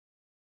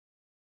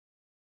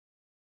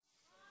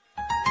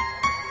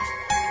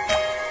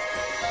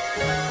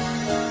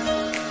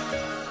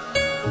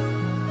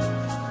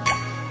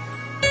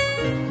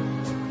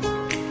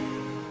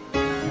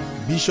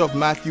Bishop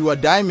Matthew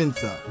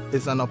Adai-Mensah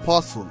is an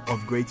apostle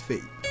of great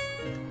faith.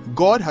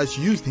 God has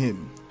used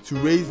him to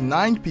raise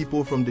 9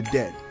 people from the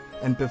dead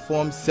and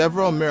perform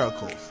several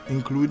miracles,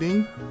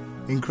 including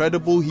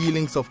incredible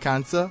healings of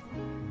cancer,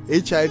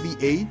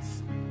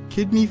 HIV/AIDS,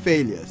 kidney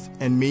failures,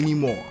 and many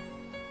more.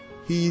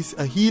 He is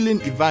a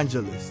healing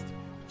evangelist,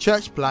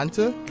 church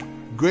planter,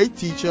 great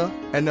teacher,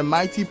 and a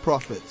mighty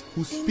prophet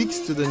who speaks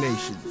to the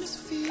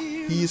nations.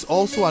 He is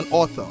also an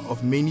author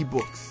of many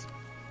books.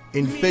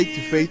 In Faith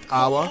to Faith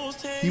Hour,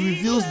 he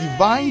reveals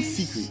divine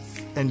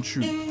secrets and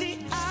truth.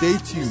 Stay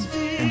tuned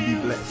and be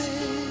blessed.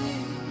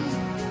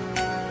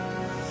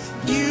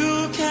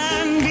 You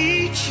can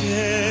be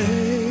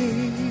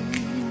changed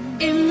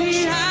in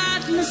the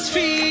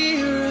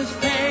atmosphere of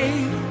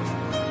faith.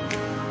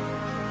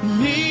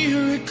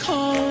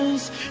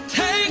 Miracles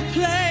take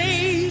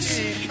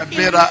place.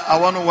 I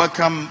want to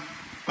welcome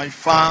my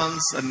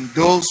fans and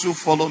those who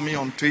follow me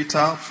on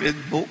Twitter,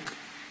 Facebook,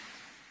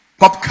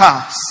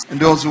 podcast, and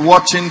those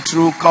watching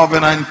through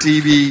Covenant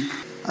TV.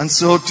 And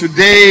so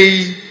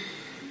today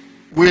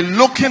we're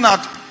looking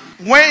at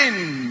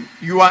when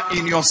you are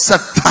in your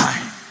set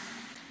time,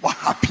 what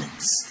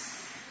happens?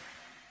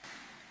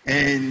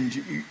 And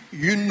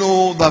you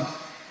know that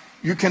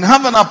you can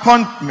have an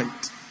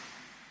appointment.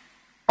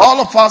 All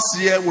of us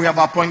here, we have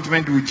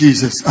appointment with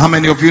Jesus. How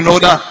many of you know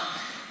that?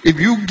 If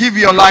you give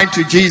your life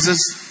to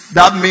Jesus,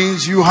 that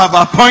means you have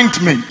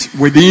appointment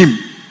with him.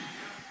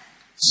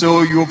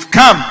 So you've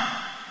come.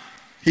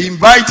 He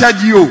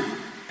invited you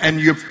and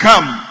you've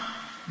come.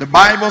 The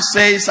Bible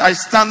says, I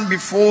stand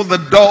before the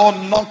door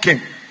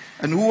knocking,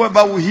 and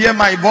whoever will hear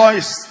my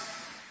voice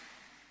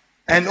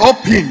and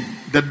open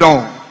the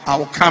door, I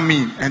will come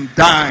in and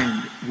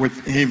dine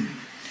with him.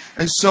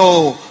 And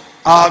so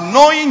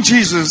knowing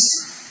Jesus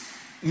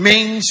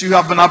means you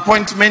have an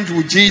appointment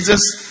with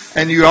Jesus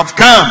and you have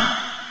come.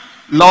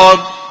 Lord,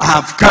 I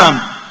have come.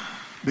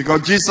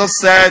 Because Jesus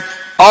said,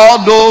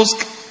 all those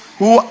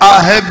who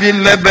are heavy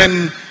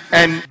laden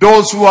and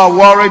those who are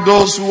worried,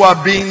 those who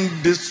are being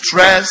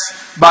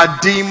distressed by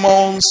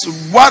demons,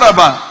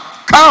 whatever,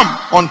 come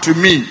unto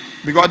me.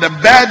 Because the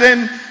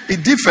burden,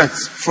 it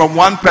differs from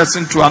one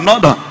person to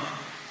another.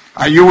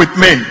 Are you with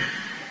me?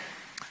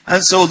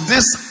 And so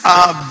these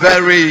are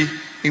very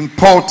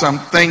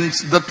important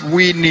things that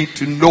we need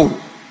to know,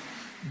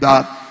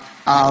 that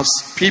as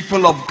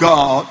people of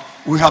God,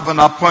 we have an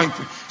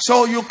appointment.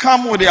 So you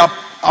come with the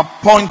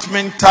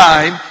appointment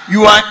time,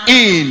 you are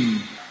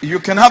in. You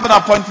can have an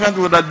appointment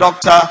with a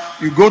doctor,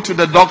 you go to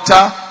the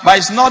doctor, but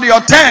it's not your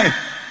turn.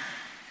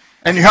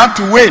 And you have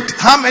to wait.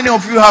 How many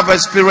of you have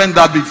experienced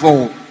that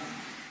before?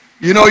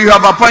 You know, you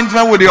have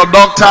appointment with your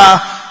doctor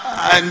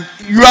and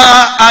you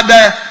are at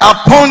the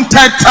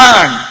appointed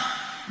time,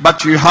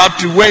 but you have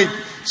to wait.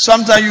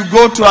 Sometimes you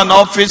go to an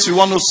office, you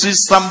want to see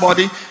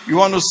somebody, you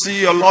want to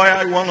see a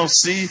lawyer, you want to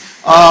see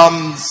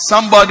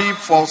somebody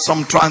for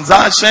some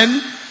transaction.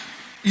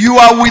 You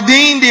are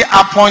within the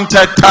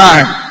appointed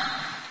time,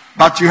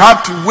 but you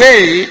have to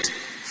wait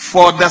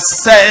for the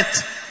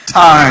set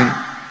time.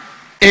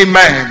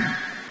 Amen.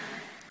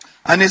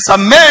 And it's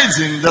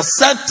amazing. The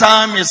set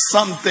time is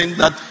something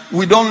that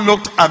we don't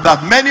look at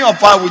that. Many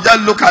of us, we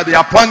just look at the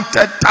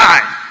appointed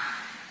time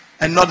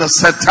and not the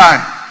set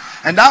time.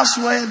 And that's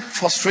where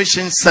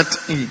frustration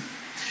set in.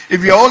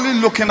 If you're only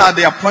looking at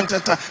the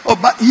appointed time, oh,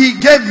 but he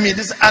gave me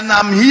this and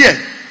I'm here.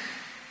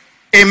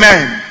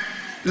 Amen.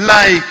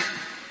 Like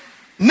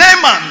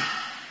Naaman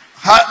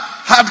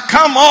had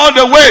come all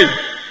the way,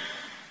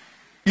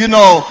 you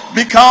know,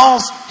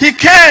 because he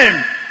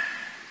came,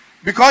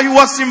 because he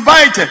was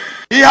invited.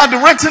 He had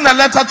written a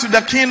letter to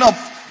the king of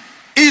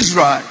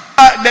Israel.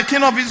 The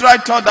king of Israel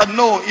thought that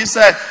no, it's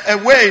a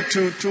way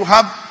to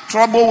have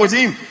trouble with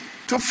him,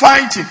 to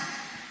fight him.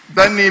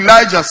 Then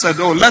Elijah said,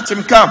 oh, let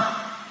him come.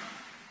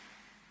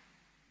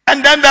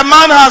 And then the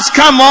man has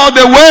come all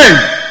the way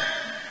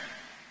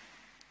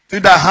to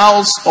the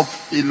house of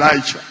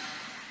Elijah,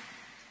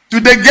 to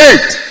the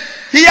gate.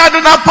 He had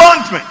an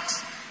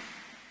appointment,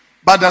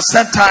 but the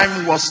set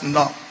time was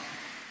not.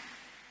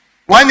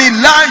 When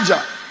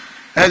Elisha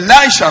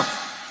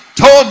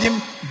told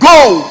him,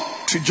 go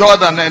to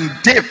Jordan and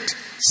dipped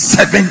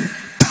 7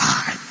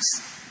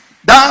 times.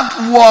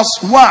 That was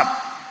what?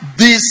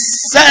 The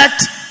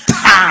set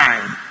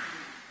time.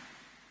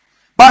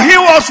 But he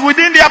was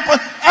within the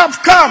appointment.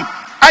 I've come.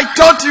 I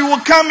thought he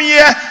would come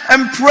here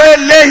and pray,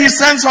 lay his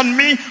hands on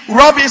me,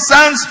 rub his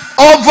hands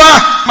over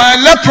my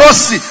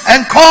leprosy,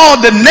 and call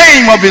the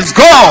name of his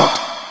God.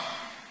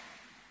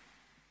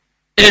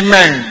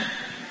 Amen.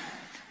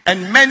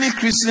 And many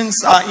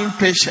Christians are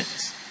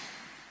impatient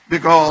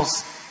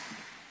because,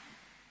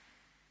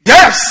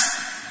 yes,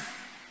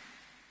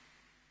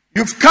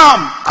 you've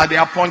come at the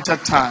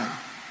appointed time,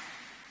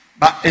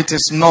 but it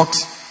is not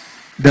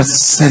the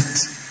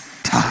set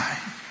time.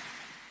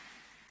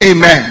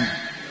 Amen.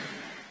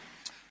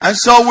 And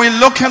so we're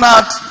looking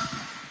at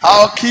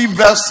our key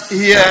verse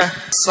here,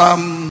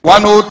 Psalm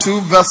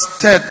 102 verse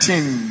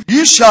 13.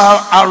 You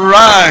shall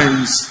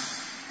arise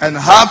and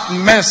have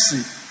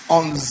mercy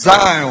on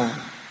Zion.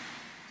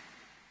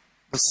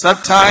 The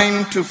set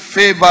time to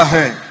favor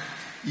her.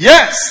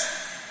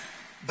 Yes,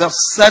 the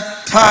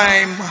set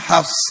time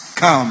has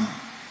come.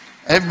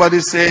 Everybody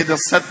say the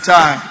set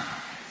time.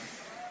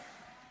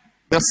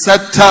 The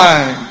set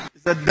time.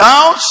 It said,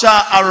 thou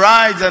shalt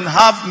arise and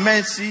have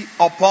mercy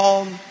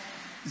upon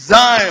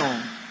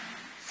Zion,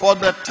 for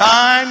the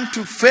time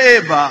to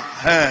favor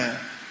her.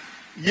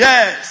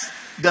 Yes,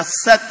 the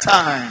set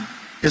time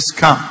is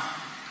come.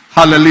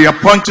 Hallelujah.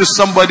 Point to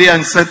somebody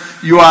and say,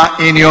 you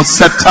are in your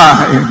set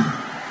time.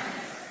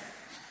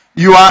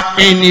 You are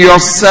in your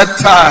set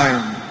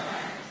time.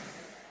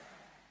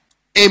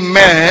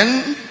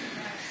 Amen.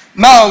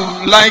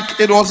 Now, like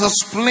it was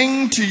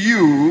explained to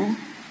you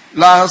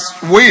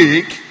last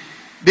week,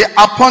 the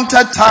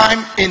appointed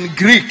time in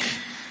Greek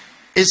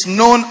is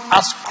known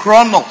as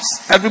chronos.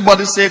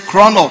 Everybody say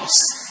chronos.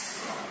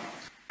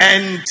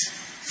 And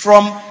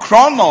from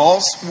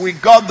chronos, we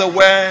got the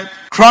word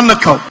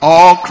chronicle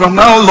or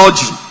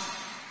chronology.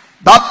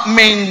 That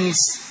means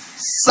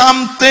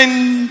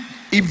something,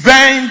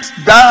 event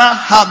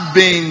that had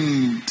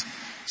been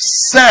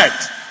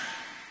set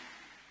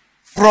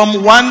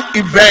from one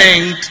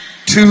event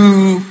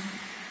to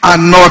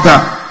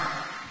another.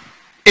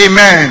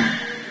 Amen.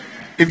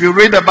 If you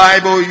read the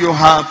Bible, you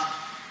have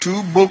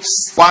two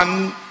books.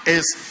 One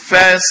is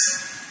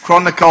First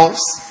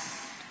Chronicles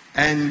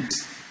and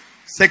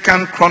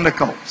Second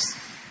Chronicles.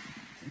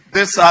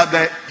 These are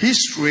the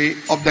history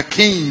of the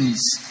kings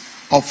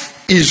of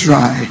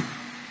Israel.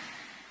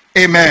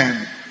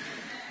 Amen.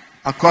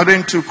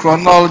 According to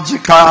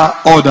chronological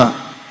order.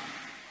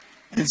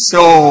 And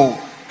so,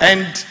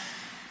 and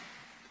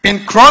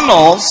in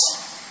Chronos,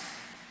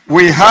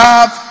 we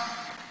have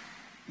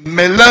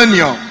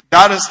millennium.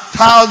 That is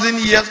 1,000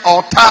 years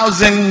or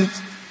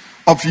thousands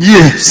of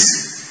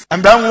years.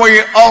 And then we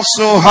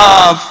also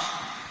have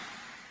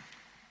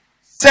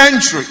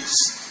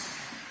centuries,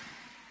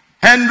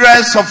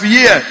 hundreds of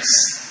years.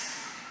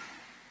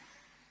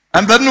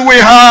 And then we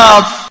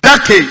have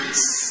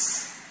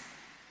decades,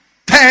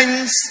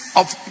 tens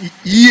of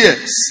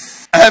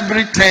years.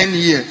 Every 10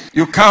 years,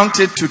 you count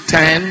it to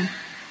 10,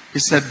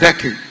 it's a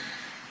decade.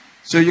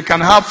 So you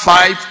can have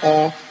 5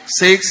 or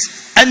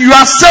 6, and you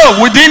are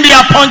still within the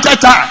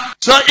appointed time.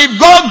 So if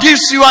God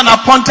gives you an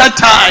appointed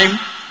time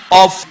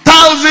of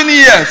 1,000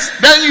 years,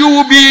 then you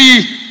will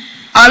be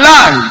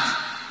alive.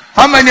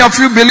 How many of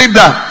you believe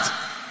that?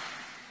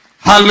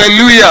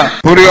 Hallelujah.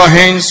 Put your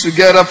hands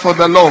together for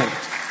the Lord.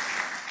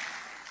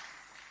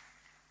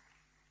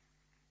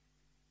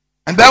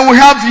 And then we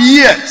have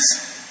years.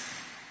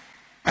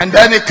 And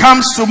then it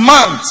comes to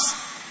months.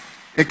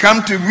 It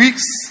comes to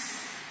weeks,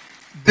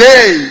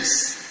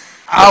 days,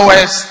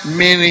 hours,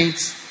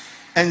 minutes,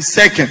 and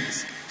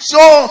seconds.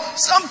 So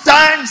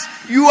sometimes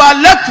you are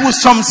left with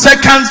some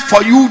seconds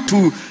for you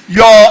to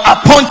your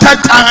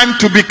appointed time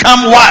to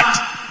become what?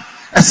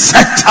 A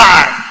set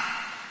time.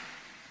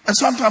 And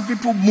sometimes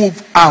people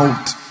move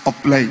out of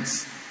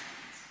place.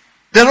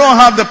 They don't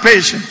have the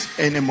patience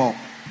anymore.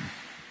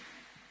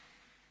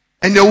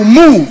 And they will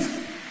move.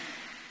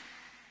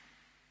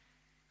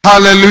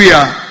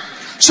 Hallelujah.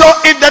 So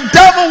if the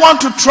devil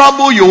wants to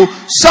trouble you,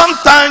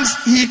 sometimes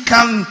he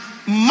can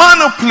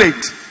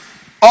manipulate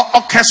or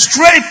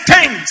orchestrate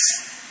things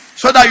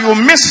so that you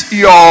miss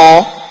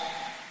your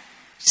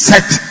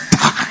set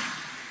time.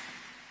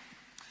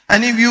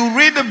 And if you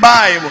read the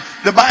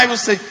Bible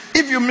says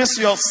if you miss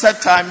your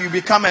set time, you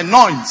become a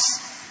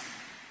noise.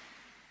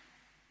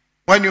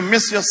 When you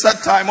miss your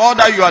set time, all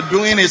that you are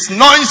doing is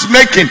noise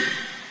making.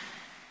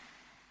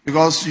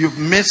 Because you've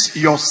missed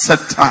your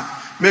set time.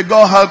 May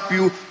God help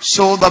you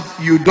so that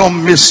you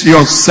don't miss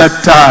your set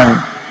time.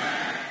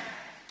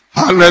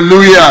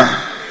 Hallelujah.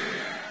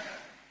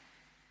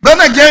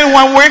 Then again,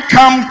 when we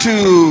come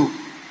to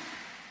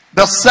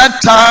the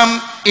set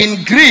time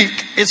in Greek,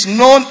 it's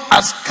known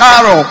as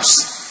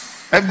kairos.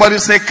 Everybody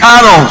say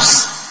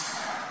kairos.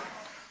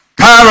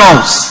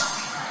 Kairos.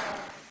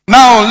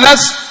 Now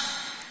let's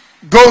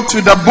go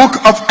to the book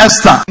of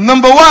Esther.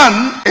 Number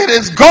 1, it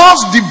is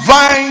God's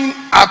divine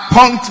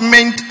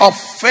appointment of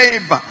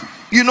favor.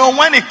 You know,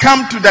 when it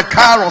comes to the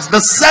kairos,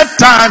 the set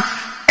time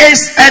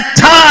is a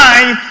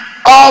time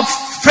of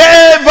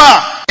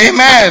favor.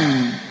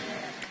 Amen.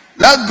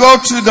 Let's go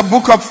to the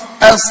book of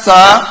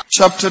Esther,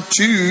 chapter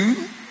 2,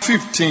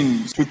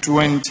 15 to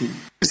 20. It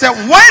said,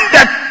 when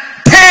the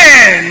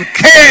 10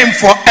 came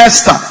for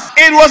Esther,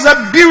 it was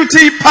a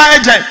beauty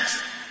pageant.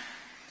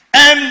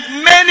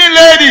 And many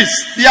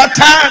ladies, their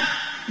time,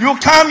 you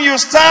come, you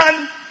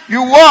stand,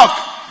 you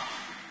walk.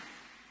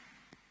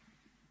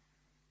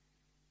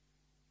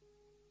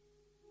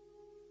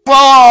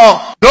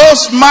 For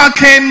those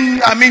marking,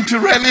 to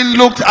really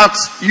look at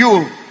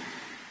you.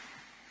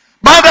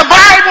 But the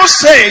Bible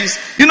says,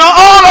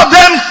 all of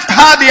them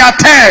had their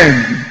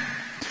turn.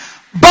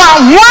 But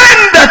when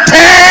the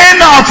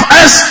turn of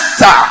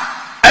Esther,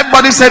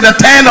 everybody say the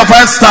turn of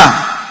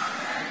Esther.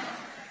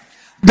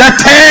 The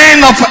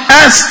turn of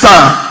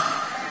Esther.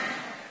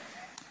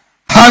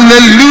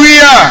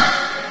 Hallelujah.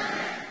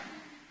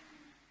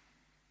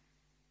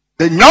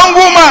 The young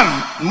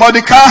woman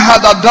Mordecai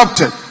had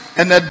adopted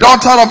and the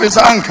daughter of his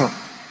uncle,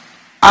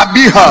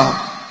 Abihail,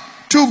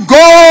 to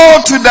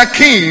go to the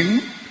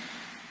king.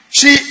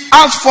 She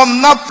asked for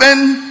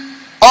nothing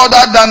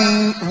other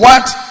than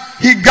what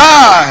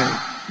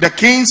Hegai, the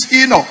king's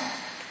eunuch,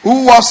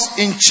 who was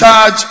in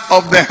charge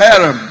of the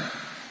harem,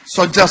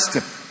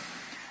 suggested.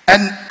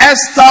 And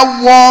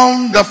Esther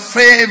won the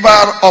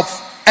favor of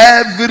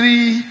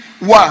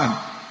everyone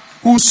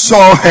who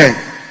saw her,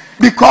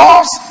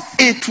 because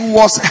it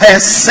was her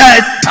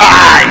set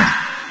time.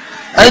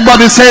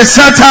 Everybody say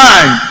set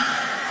time.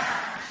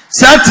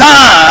 Set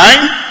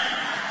time.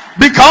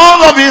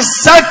 Because of his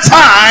set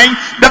time,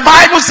 the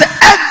Bible says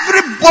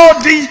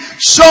everybody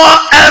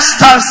saw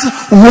Esther's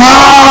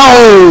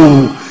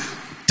wow.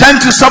 Turn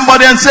to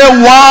somebody and say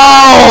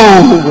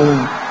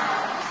wow.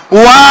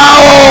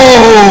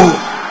 Wow.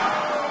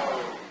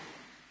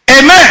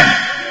 Amen.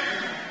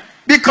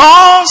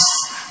 Because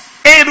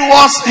it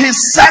was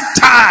his set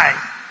time.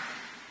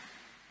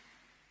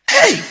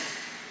 Hey,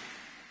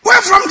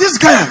 where from this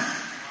girl?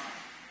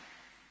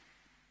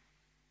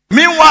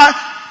 Meanwhile,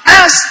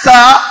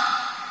 Esther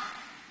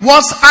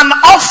was an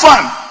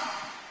orphan.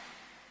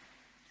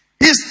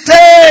 He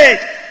stayed.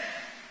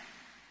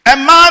 A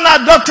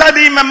man adopted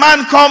him, a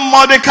man called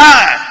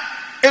Mordecai.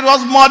 It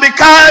was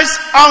Mordecai's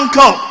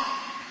uncle.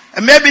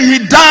 And maybe he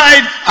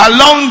died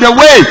along the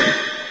way.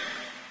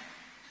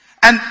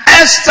 And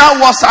Esther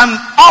was an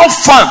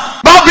orphan.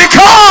 But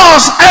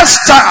because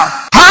Esther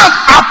had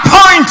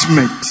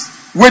appointment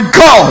with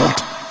God,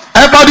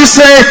 everybody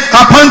say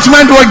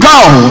appointment with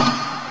God.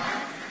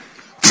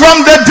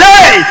 From the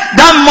day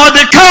that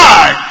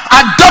Mordecai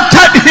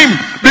adopted him,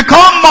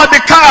 because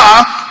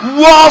Mordecai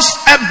was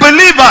a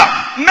believer.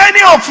 Many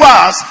of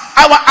us,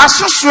 our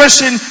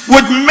association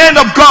with men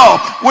of God,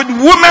 with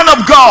women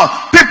of God,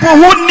 people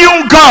who knew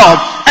God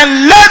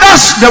and led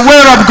us the way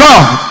of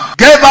God,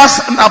 gave us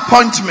an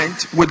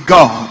appointment with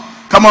God.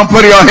 Come on,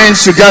 put your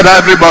hands together,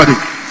 everybody.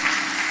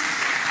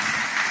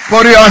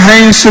 Put your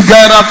hands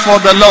together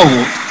for the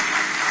Lord.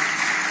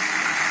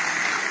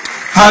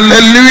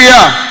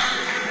 Hallelujah.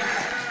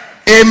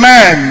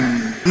 Amen.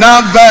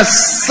 Now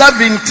verse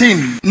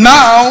 17.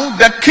 Now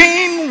the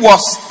king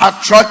was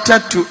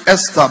attracted to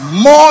Esther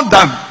more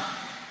than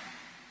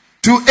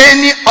to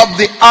any of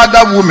the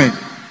other women,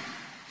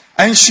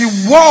 and she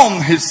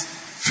won his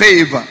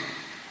favor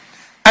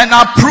and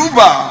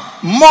approval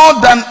more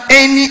than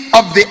any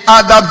of the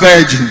other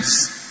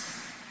virgins.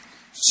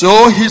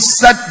 So he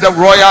set the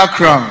royal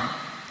crown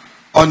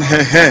on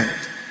her head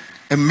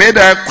and made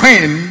her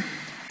queen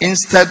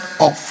instead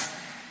of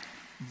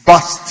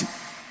Vashti.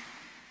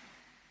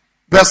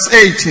 Verse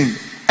 18.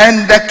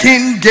 And the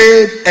king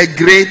gave a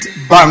great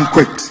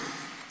banquet.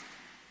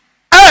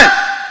 Hey!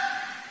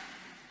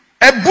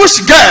 A bush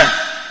girl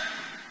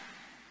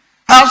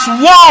has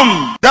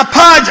won the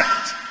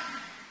pageant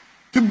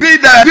to be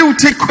the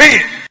beauty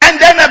queen. And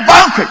then a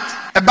banquet.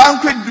 A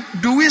banquet,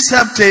 do we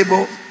serve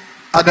table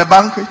at the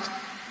banquet?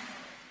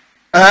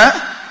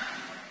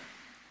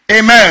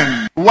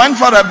 Amen. Went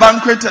for a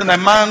banquet and a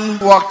man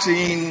walked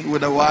in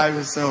with a wife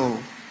and said,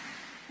 oh,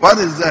 what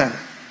is that?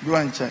 Go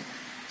and check.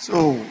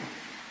 So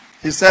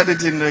he said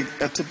it in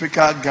a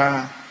typical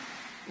Ghana.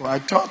 Well, I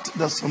thought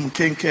there's some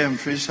kinky and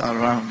fish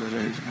around.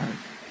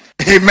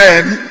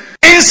 Amen.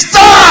 In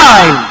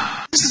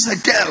style. This is a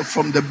girl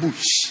from the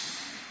bush.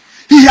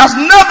 He has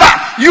never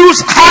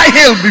used high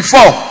heel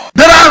before.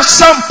 There are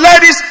some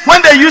ladies,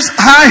 when they use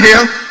high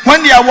heel,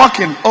 when they are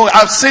walking. Oh,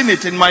 I've seen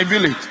it in my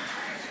village.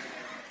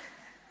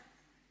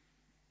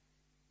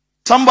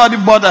 Somebody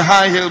bought a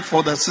high heel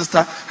for the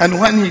sister,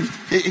 and when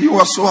he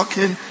was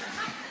walking,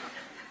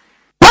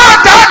 but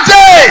that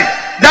day,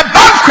 the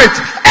banquet,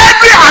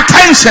 every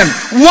attention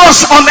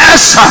was on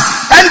Esther,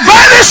 and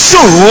very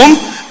soon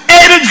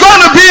it is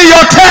going to be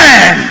your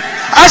turn.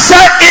 I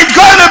said it's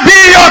going to be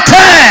your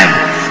turn.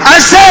 I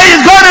say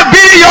it's going to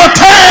be your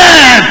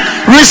turn.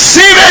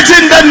 Receive it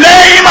in the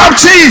name of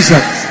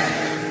Jesus.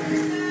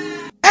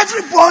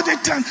 Everybody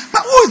turned.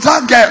 But who is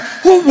that girl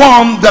who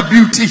won the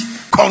beauty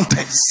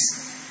contest?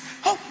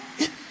 Oh,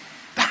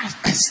 that's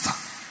Esther.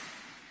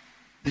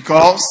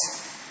 Because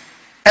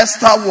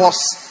Esther was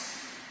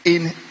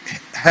in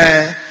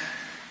her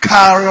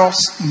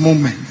Kairos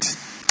moment.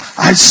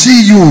 I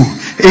see you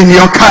in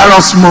your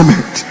Kairos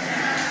moment.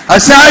 I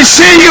say, I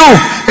see you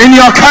in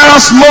your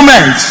Kairos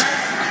moment.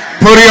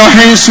 Put your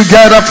hands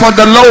together for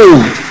the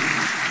Lord.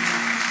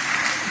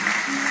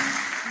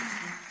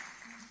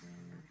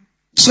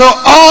 So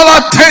all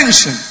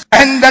attention.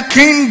 And the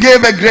king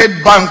gave a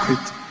great banquet.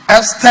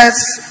 Esther's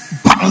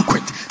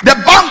banquet. The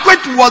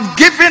banquet was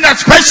given a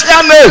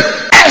special name.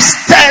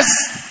 Esther's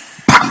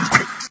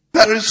banquet.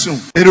 Very soon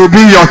it will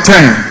be your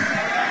turn.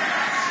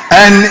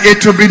 And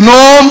it will be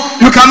known.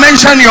 You can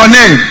mention your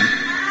name.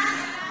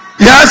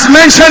 Yes,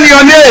 mention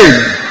your name.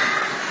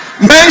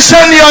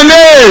 Mention your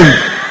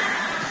name.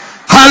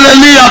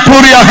 Hallelujah.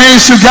 Put your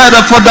hands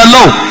together for the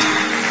Lord.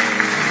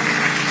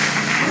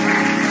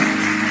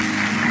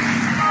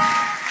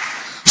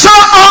 So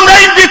on the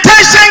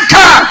invitation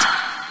card,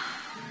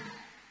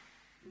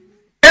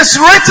 it's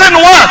written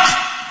what?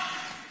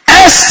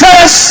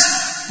 Esther's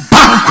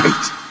banquet.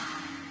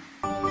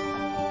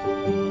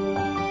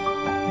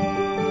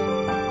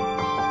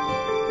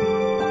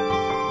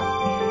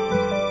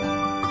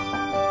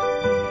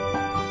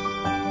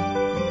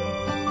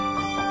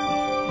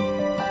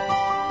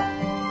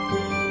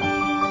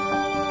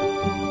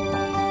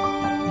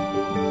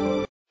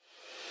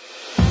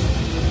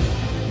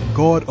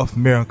 God of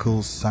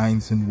miracles,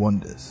 signs and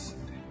wonders,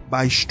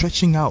 by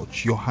stretching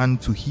out your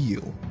hand to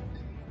heal,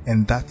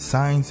 and that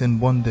signs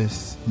and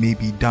wonders may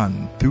be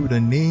done through the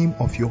name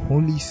of your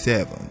holy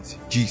servant,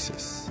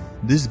 Jesus.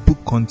 This book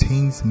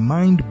contains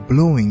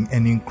mind-blowing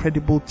and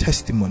incredible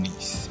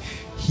testimonies,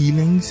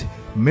 healings,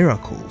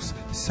 miracles,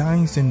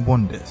 signs and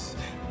wonders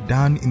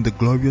done in the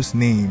glorious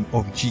name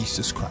of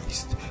Jesus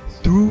Christ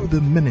through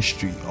the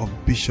ministry of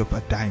Bishop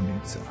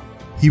Addae-Mensah.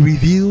 He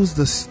reveals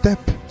the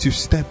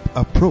step-to-step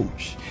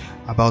approach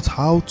about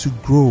how to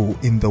grow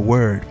in the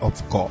Word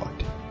of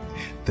God,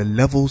 the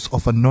levels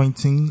of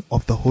anointing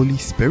of the Holy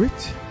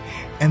Spirit,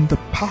 and the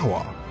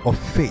power of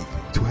faith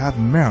to have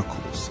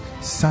miracles,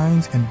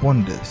 signs and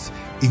wonders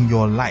in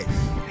your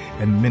life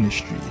and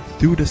ministry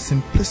through the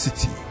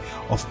simplicity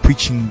of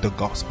preaching the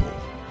gospel.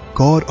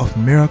 God of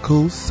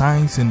miracles,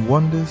 signs and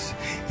wonders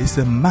is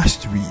a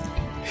must read.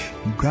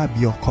 Grab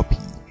your copy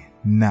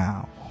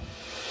now.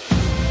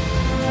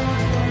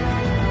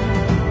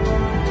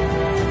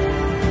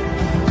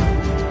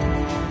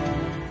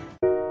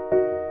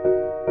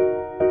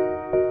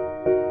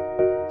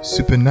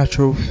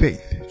 Supernatural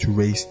faith to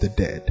raise the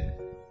dead.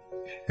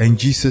 And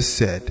Jesus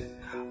said,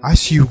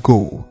 as you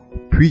go,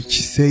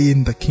 preach,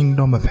 saying the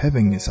kingdom of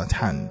heaven is at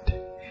hand.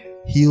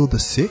 Heal the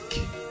sick,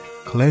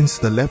 cleanse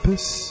the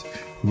lepers,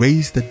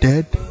 raise the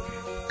dead,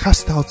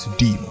 cast out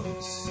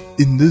demons.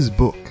 In this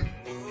book,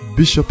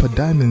 Bishop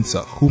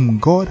Addae-Mensah, whom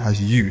God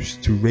has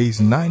used to raise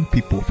 9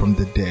 people from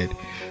the dead,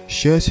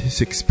 shares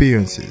his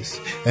experiences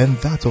and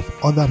that of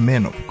other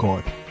men of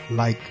God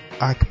like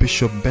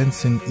Archbishop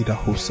Benson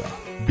Idahosa.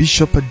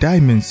 Bishop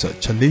Addae-Mensah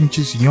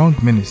challenges young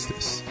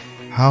ministers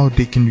how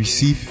they can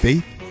receive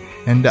faith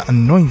and the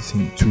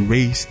anointing to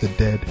raise the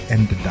dead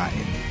and the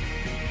dying.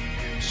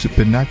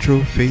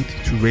 Supernatural faith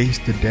to raise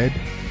the dead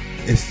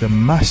is a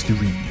must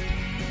read.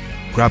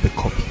 Grab a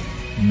copy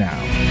now.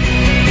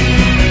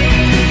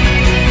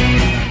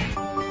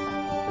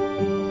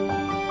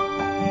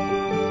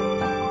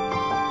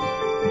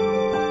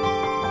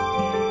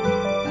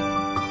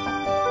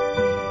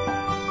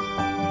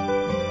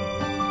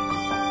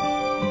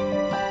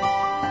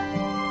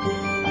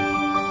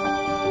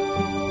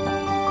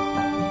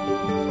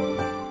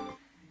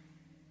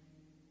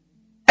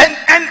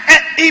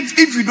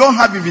 If you don't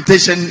have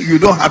invitation, you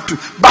don't have to.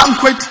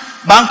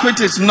 Banquet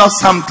is not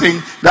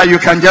something that you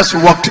can just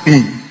walk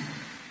in.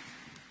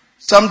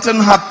 Something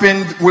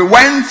happened. We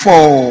went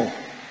for,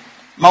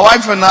 my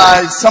wife and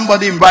I,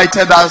 somebody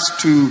invited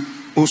us to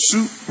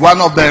Osu,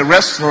 one of the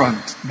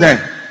restaurants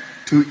there,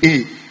 to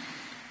eat.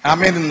 I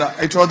mean,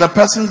 it was the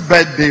person's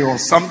birthday or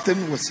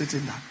something. We're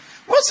sitting down.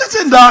 We're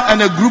sitting down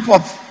and a group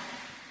of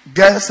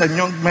girls and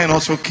young men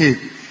also came.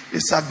 They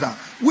sat down.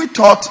 We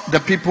thought the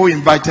people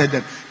invited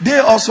them. They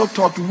also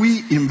thought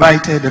we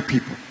invited the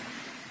people.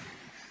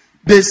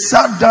 They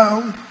sat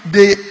down.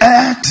 They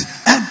ate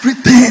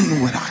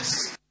everything with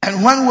us.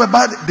 And when we're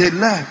about, they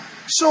left.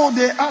 So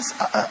they asked,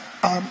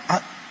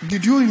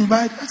 did you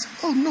invite? I said,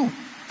 oh no,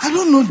 I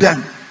don't know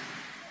them.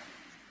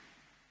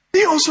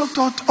 They also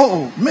thought,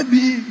 oh, maybe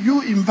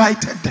you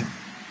invited them.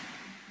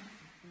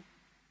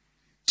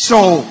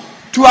 So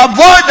to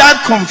avoid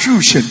that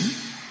confusion,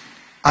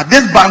 at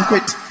this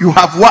banquet, you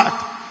have what?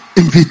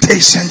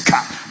 Invitation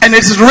card. And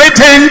it's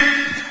written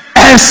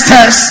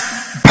Esther's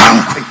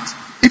banquet.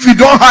 If you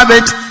don't have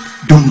it,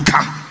 don't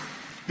come.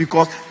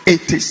 Because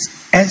it is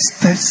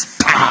Esther's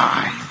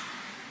time.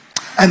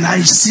 And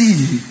I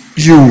see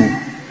you.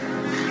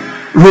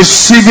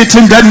 Receive it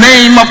in the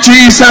name of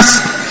Jesus.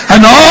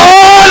 And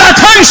all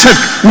attention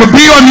will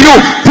be on you.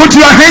 Put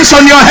your hands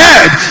on your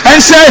head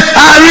and say,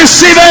 I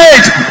receive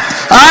it.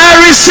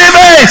 I receive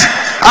it.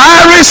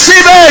 I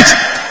receive it.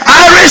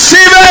 I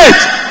receive it.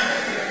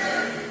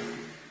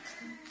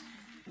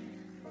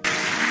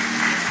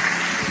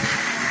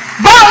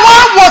 But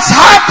what was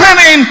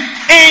happening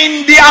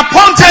in the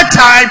appointed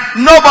time,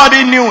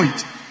 nobody knew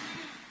it.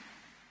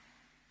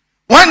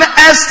 When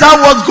Esther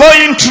was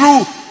going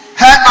through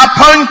her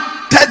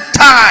appointed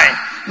time,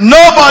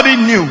 nobody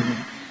knew.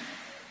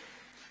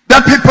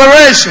 The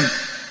preparation,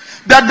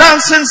 the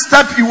dancing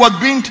step you were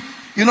being,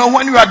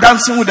 when you are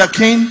dancing with the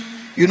king,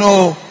 you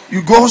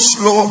go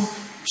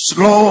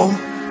slow,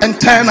 and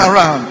turn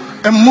around,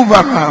 and move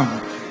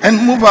around,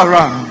 and move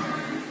around.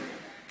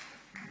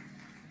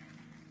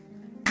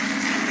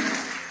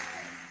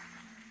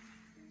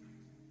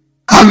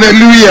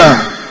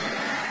 Hallelujah.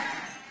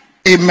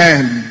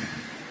 Amen.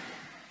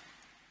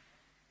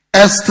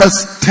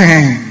 Esther's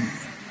 10.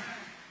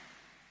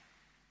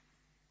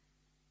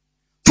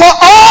 For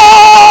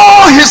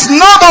all his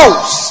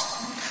nobles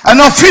and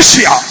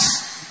officials,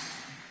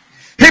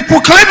 he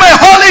proclaimed a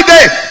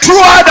holiday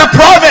throughout the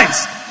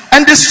province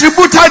and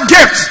distributed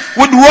gifts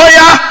with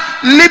royal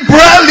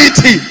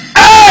liberality.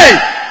 Hey!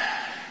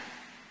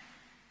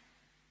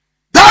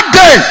 That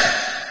day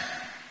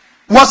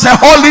was a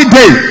holy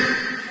day.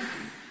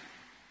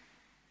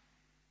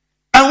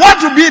 And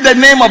what will be the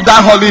name of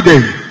that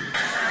holiday?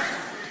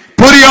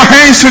 Put your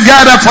hands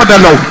together for the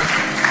Lord.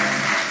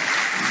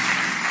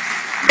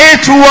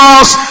 It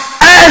was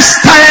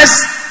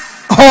Esther's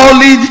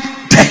holy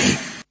day.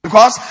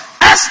 Because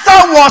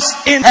Esther was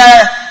in a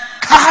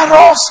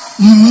Kairos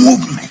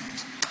movement.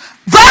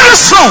 Very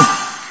soon,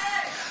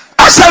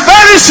 I said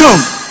very soon,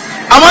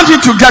 I want you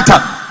to get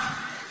up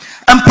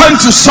and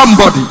point to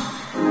somebody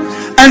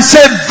and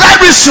say,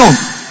 very soon,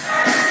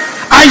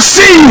 I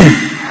see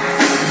you.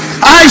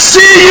 I see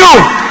you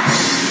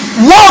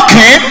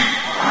walking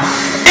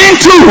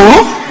into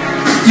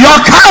your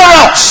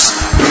Kairos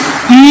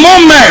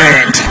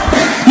moment.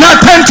 Now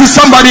turn to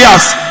somebody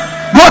else.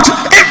 What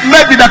if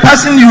maybe the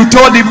person you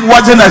told him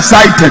wasn't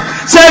excited?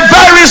 Say,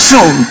 very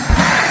soon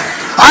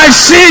I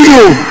see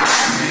you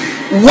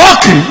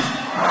walking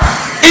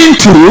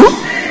into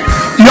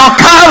your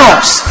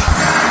Kairos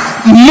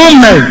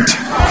moment.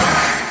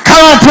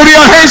 Come on, put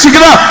your hands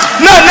together.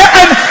 No,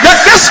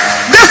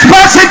 this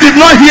person did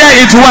not hear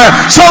it well.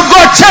 So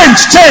go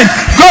change.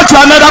 Go to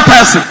another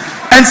person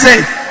and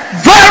say,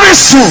 very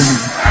soon,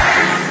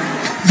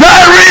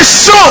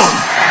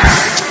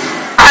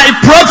 I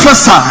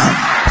prophesy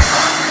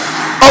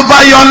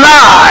over your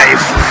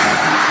life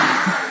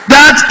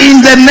that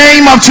in the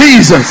name of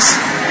Jesus,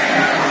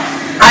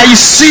 I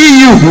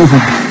see you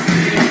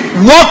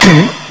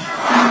walking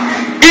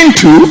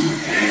into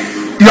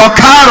your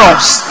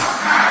Kairos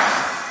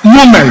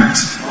moment,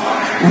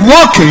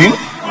 walking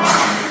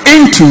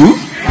into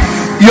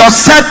your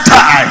set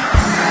time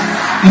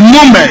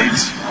moment.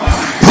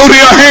 Put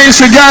your hands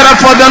together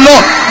for the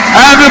Lord.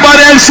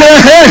 Everybody and say,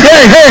 hey,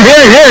 hey, hey,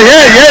 hey, hey,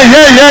 hey, hey,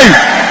 hey, hey,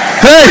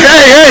 hey,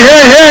 hey, hey,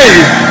 hey, hey,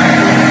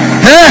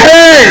 hey,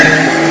 hey.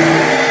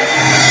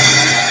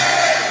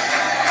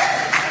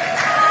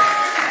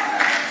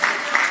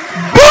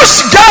 Bush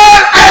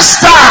girl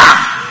Esther,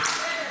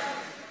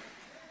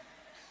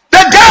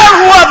 the girl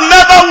who had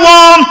never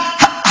worn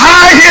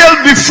high heel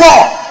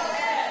before,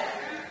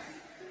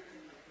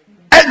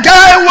 a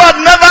guy who had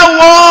never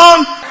worn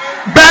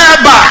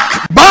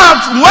bareback, but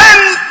when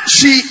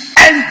she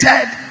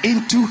entered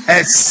into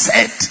her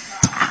set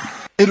time,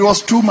 it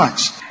was too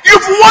much.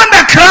 You've won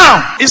the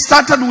crown. It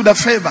started with a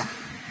favor,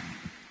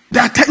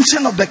 the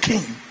attention of the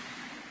king,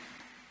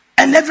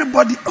 and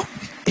everybody. Oh,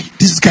 hey,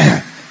 this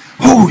guy.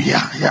 Oh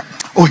yeah.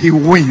 Oh, he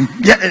win.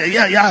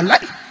 Yeah.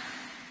 Like.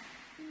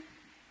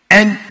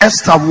 And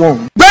Esther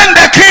won. Then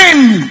the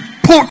king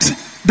put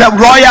the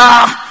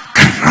royal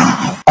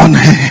crown on her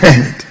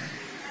head.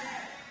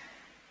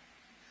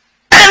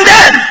 And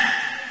then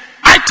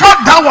I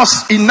thought that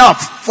was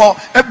enough for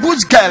a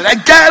bush girl, a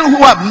girl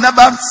who have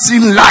never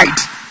seen light.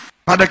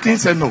 But the king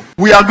said, no,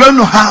 we are going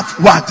to have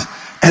what?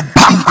 A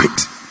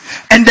banquet.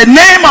 And the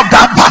name of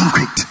that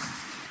banquet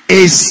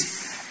is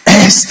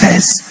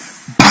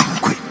Esther's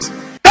banquet.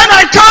 Then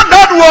I thought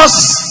that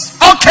was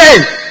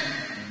okay.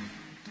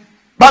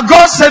 But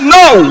God said,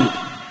 no,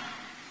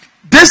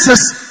 this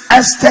is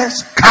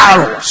Esther's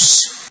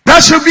Kairos.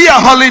 That should be a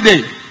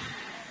holiday.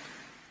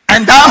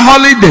 And that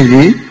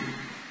holiday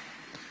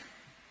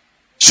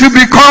should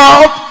be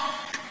called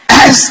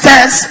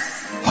Esther's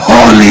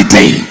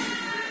holiday.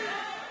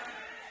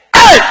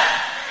 Hey!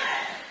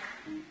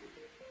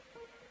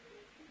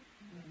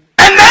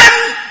 And then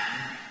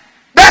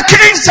the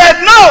king said,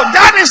 no,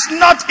 that is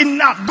not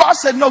enough. God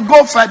said, no,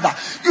 go further.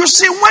 You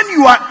see, when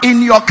you are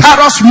in your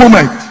Kairos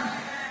moment,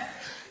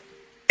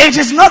 it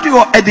is not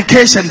your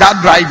education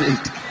that drives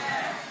it.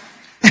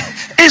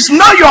 It's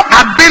not your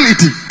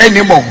ability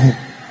anymore.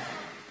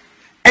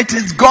 It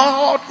is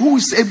God who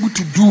is able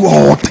to do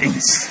all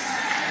things.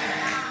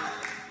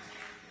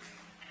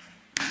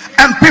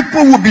 And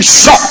people will be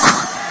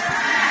shocked.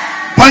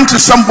 Point to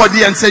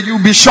somebody and say,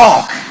 you'll be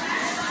shocked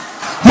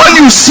when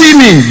you see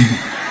me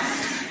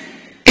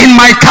in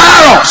my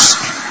Kairos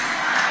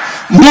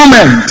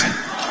moment.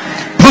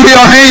 Put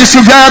your hands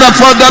together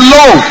for the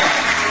Lord.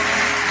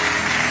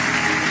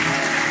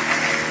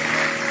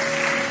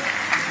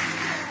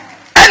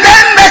 And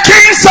then the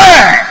king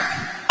said,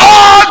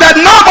 all the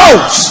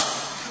nobles,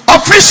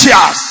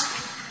 officials,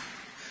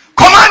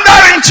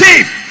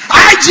 commander-in-chief,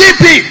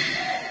 IGP,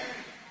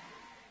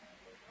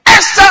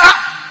 Esther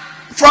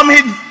from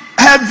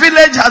her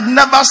village had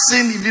never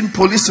seen even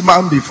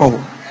policeman before.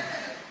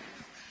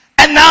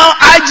 And now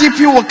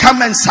IGP will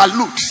come and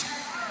salute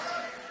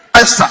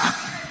Esther,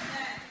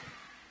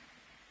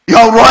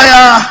 your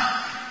royal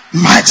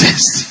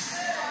majesty.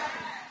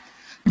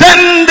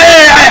 Then the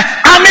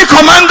army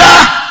commander,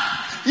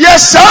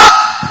 yes sir,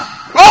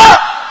 oh,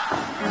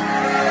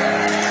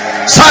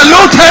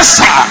 salute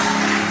Esther.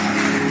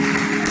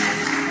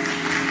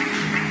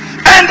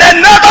 And the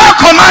naval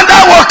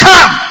commander will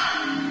come.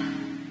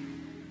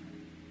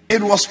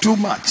 It was too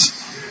much.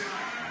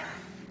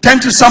 Turn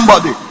to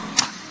somebody.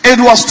 It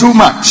was too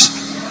much.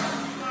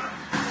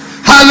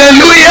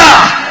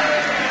 Hallelujah.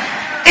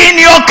 In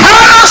your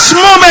Kairos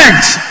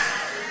moment,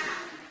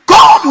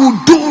 God will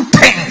do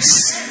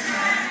things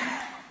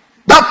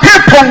that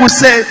people will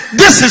say,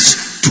 this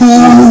is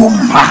too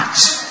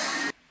much.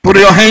 Put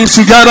your hands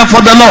together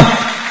for the Lord.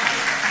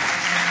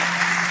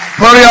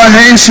 Put your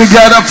hands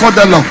together for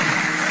the Lord.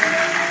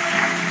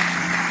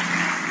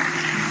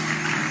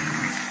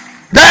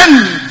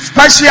 Then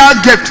special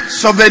gift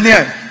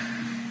souvenir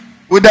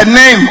with the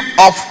name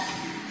of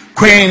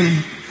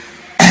Queen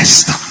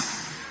Esther.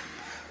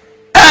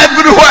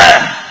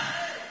 Everywhere.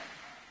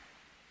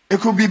 It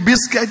could be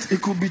biscuit,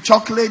 it could be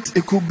chocolate,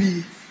 it could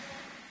be.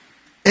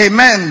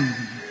 Amen.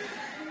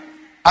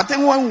 I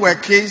think when we were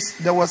kids,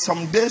 there were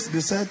some days they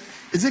said,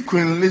 is it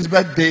Queen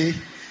Elizabeth Day?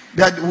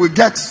 That we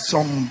get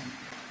some,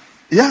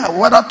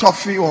 whether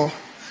toffee or,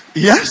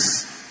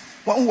 yes,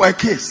 when we were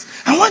kids.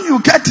 And when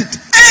you get it,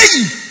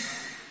 hey!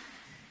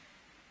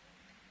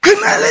 Queen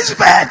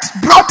Elizabeth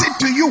brought it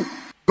to you.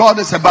 God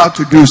is about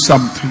to do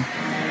something.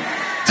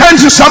 Turn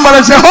to somebody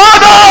and say,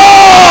 hold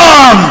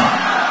on!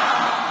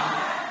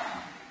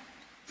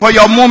 For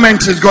your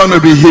moment is going to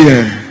be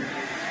here.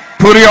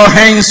 Put your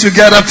hands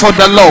together for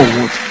the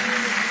Lord.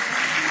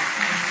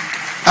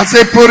 I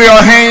say, put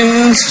your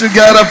hands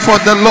together for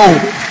the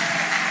Lord.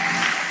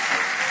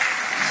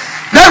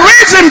 The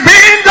reason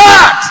being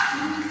that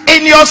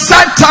in your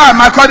set time,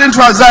 according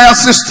to Isaiah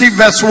 60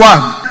 verse 1,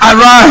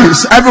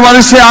 arise.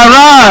 Everybody say,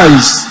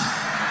 arise.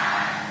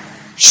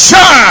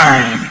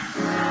 Shine.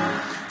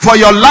 For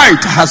your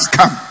light has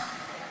come.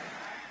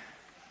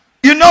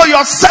 You know,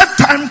 your set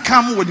time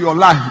come with your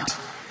light.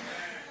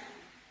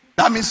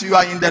 That means you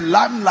are in the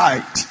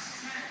limelight.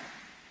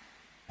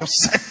 Your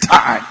set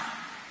time.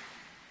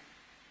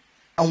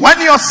 And when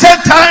your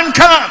set time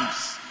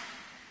comes,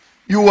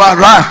 you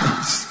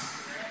arise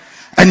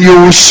and you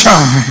will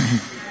shine.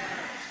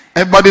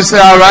 Everybody say,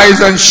 arise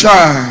and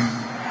shine.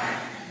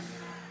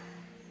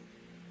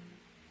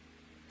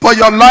 For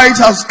your light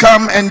has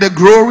come and the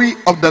glory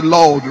of the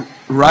Lord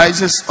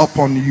rises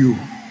upon you.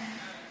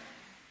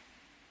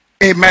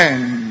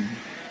 Amen.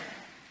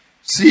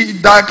 See,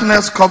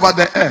 darkness cover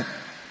the earth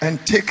and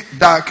thick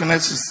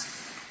darknesses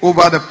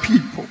over the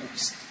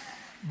peoples.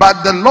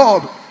 But the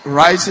Lord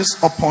rises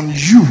upon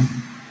you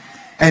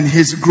and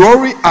his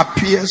glory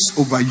appears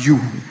over you.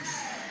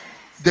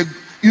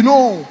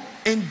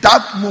 In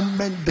that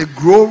moment, the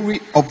glory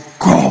of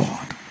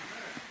God,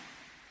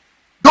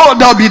 though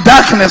there'll be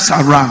darkness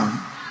around,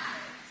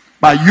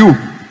 but you,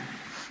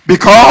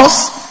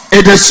 because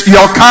it is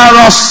your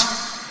Kairos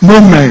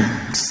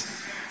moment.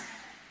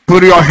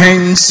 Put your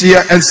hands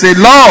here and say,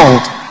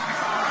 Lord,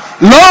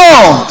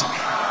 Lord.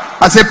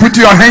 I say, put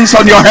your hands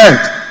on your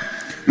head.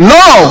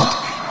 Lord,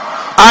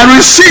 I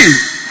receive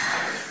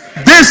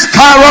this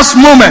Kairos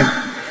moment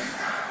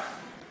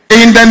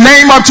in the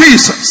name of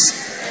Jesus.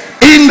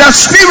 In the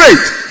spirit,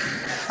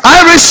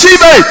 I receive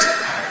it.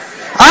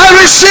 I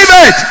receive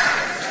it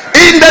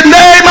in the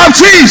name of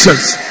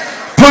Jesus.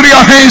 Put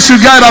your hands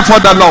together for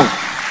the Lord.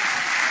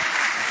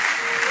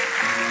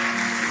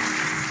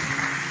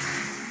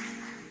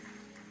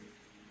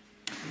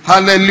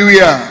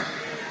 Hallelujah.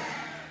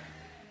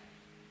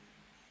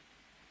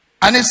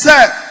 And it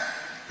said,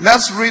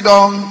 let's read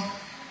on.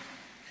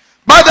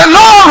 But the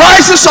Lord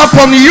rises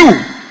upon you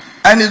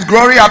and his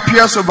glory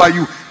appears over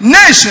you.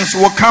 Nations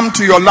will come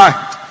to your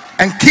light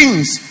and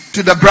kings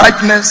to the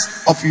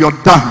brightness of your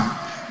dawn.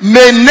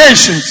 May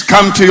nations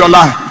come to your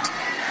light.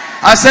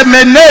 I said,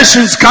 may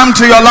nations come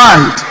to your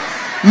light.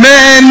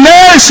 May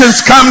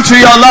nations come to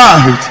your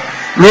light.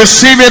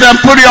 Receive it and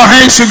put your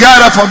hands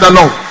together for the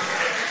Lord.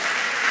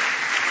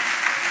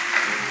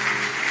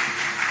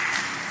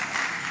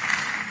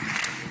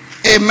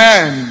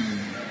 Amen.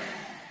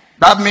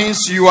 That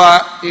means you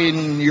are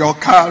in your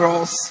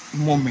Kairos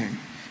moment.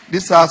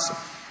 This is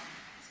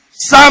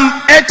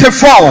Psalm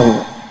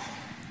 84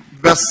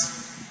 verse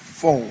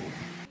 4.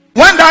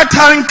 When that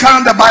time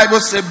comes, the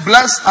Bible says,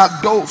 blessed are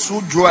those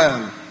who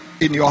dwell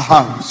in your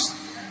house.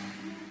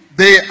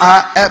 They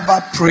are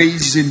ever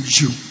praising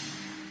you.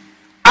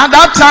 At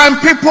that time,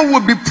 people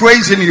will be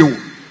praising you.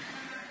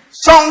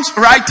 Songs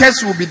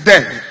writers will be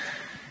there.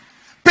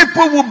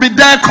 People will be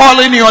there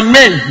calling your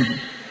name.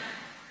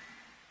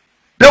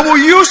 They will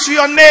use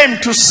your name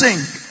to sing.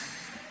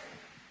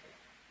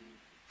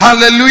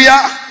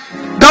 Hallelujah.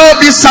 There will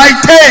be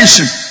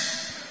citation.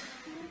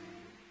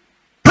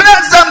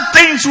 Pleasant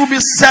things will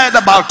be said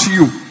about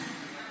you.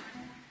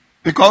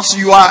 Because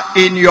you are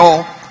in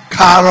your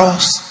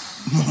Kairos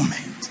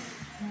moment.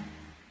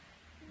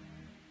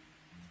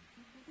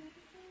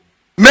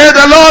 May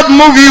the Lord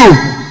move you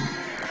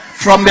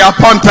from the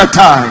appointed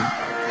time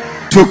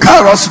to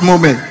Kairos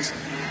moment.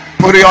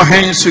 Put your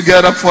hands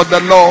together for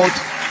the Lord.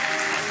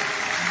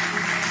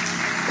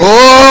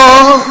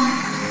 Oh,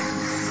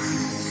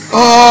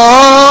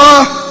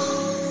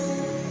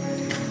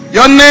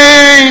 your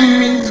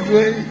name is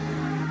great.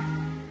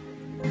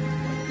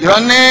 Your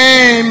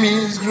name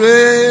is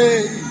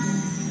great.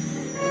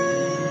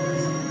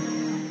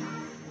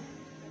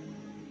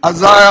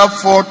 Isaiah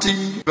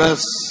 40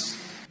 verse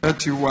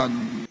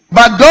 31.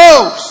 But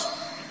those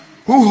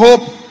who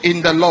hope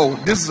in the Lord,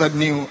 this is a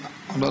new,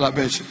 another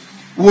version,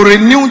 will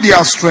renew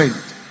their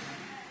strength.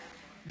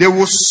 They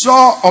will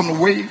soar on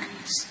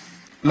wings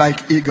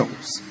like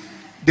eagles.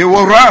 They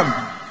will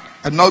run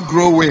and not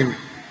grow weary.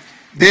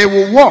 They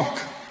will walk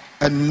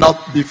and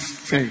not be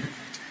faint.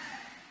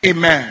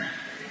 Amen.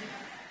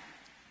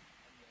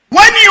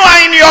 When you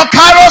are in your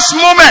Kairos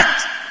moment,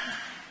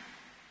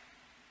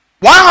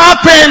 what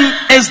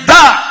happened is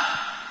that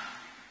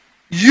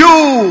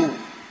you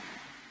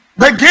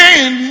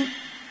begin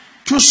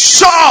to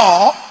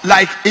soar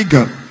like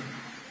eagle.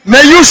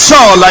 May you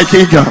soar like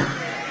eagle.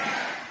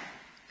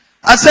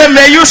 I say,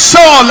 may you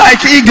soar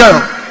like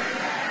eagle.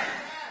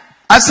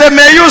 I say,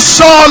 may you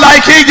soar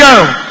like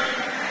eagle.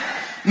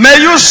 May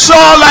you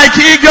soar like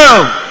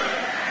eagle.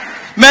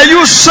 May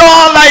you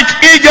soar like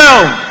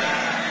eagle.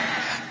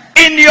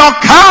 In your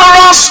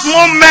Kairos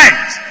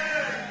moment,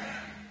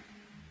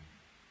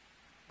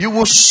 you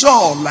will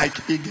soar like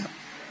eagle.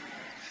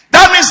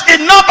 That means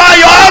it's not by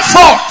your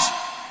effort.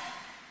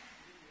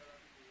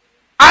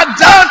 At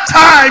that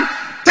time,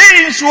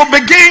 things will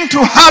begin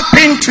to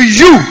happen to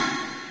you.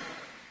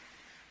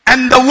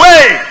 And the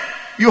way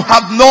you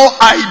have no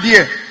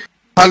idea.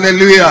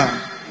 Hallelujah.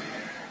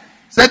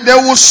 Said they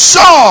will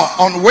soar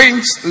on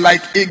wings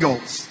like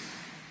eagles.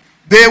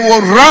 They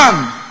will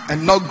run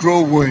and not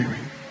grow weary.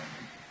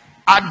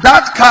 At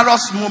that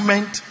Kairos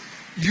moment,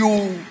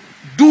 you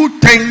do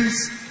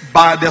things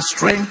by the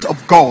strength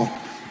of God,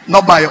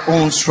 not by your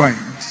own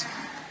strength.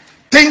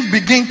 Things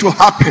begin to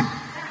happen.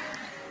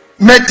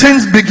 May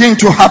things begin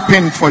to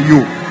happen for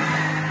you.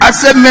 I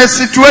said, may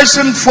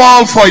situation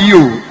fall for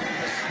you.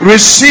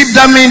 Receive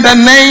them in the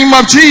name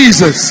of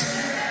Jesus.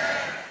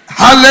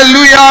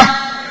 Hallelujah.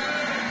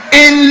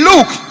 In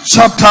Luke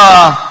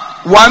chapter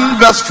 1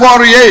 verse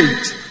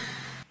 48,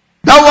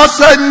 there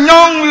was a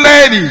young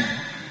lady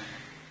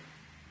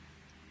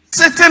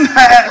sitting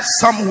here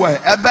somewhere,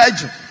 a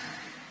virgin.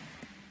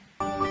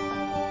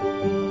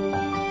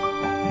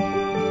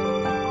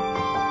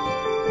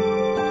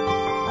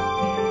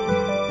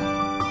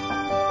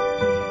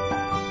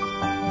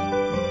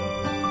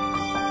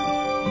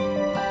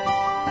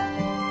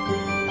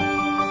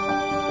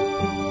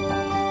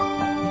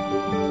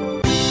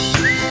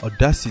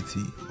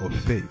 Audacity of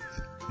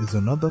Faith is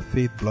another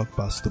faith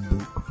blockbuster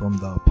book from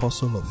the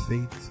Apostle of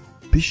Faith,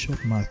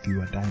 Bishop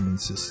Matthew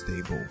Adimensa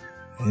Stable.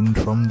 And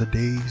from the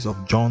days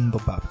of John the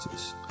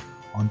Baptist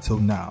until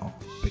now,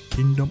 the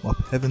kingdom of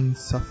heaven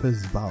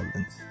suffers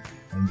violence,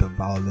 and the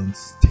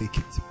violence take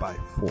it by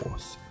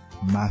force.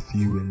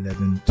 Matthew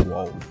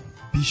 11:12.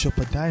 Bishop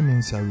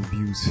Adimensa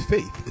reviews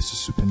faith is a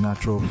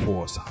supernatural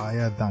force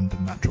higher than the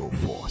natural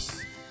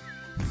force.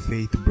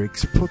 Faith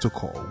breaks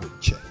protocol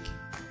with check.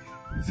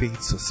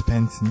 Faith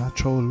suspends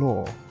natural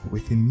law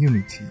with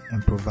immunity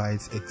and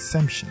provides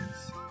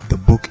exemptions. The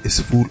book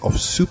is full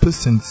of super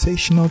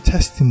sensational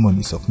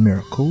testimonies of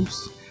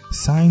miracles,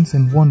 signs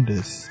and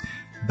wonders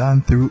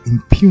done through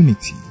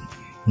impunity,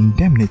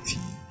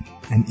 indemnity,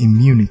 and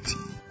immunity.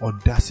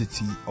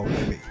 Audacity of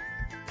Faith.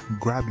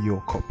 Grab your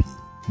copy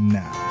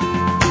now.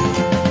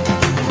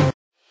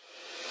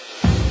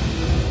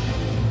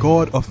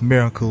 God of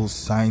miracles,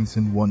 signs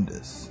and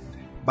wonders,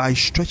 by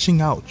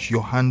stretching out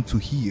your hand to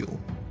heal,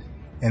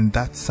 and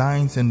that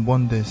signs and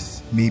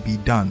wonders may be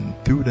done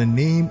through the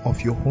name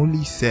of your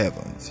holy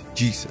servant,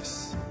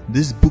 Jesus.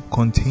 This book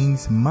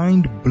contains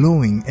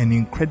mind-blowing and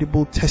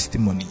incredible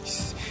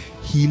testimonies,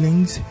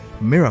 healings,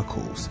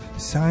 miracles,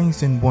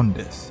 signs and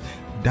wonders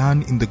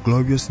done in the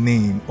glorious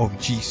name of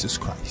Jesus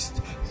Christ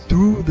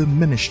through the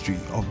ministry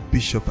of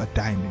Bishop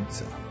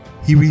Adimensa.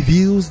 He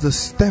reveals the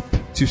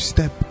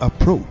step-to-step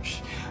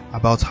approach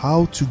about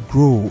how to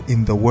grow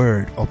in the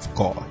Word of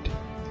God,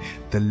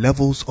 the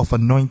levels of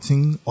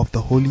anointing of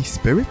the Holy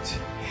Spirit,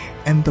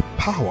 and the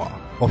power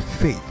of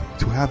faith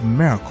to have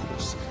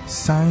miracles,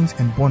 signs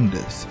and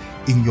wonders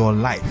in your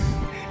life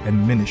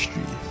and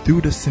ministry through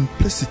the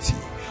simplicity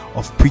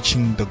of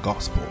preaching the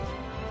gospel.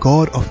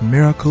 God of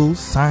miracles,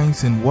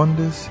 signs and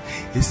wonders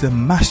is a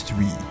must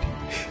read.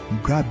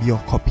 Grab your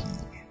copy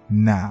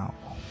now.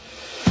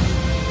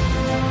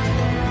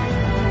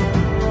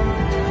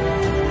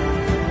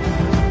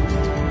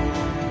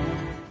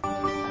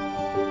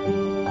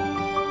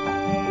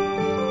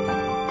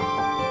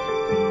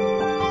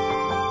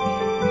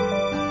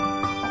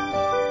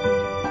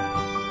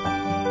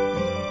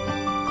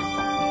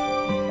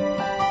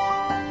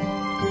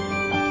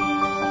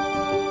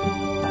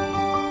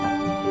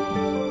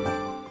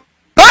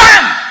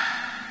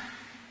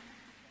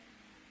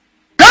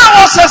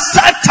 A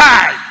set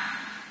time.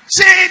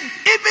 She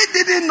even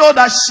didn't know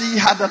that she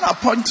had an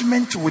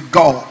appointment with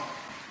God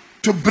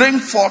to bring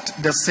forth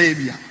the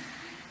Savior.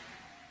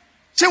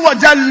 She was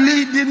just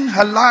leading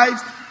her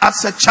life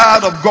as a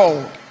child of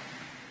God.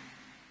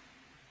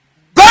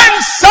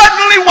 Then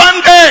suddenly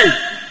one day,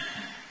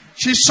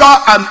 she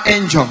saw an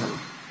angel.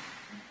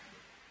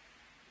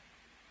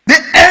 The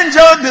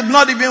angel did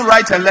not even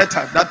write a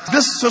letter that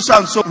this so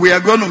and so we are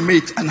going to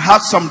meet and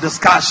have some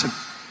discussion.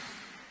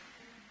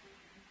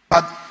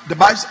 But the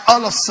Bible,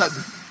 all of a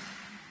sudden,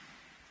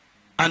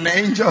 an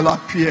angel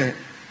appeared.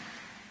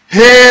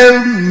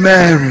 Hail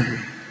Mary,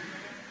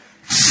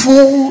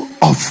 full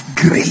of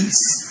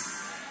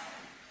grace.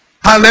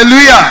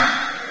 Hallelujah.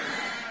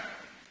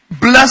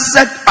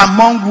 Blessed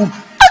among whom.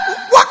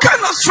 What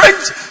kind of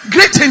strange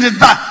greeting is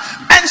that?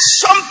 And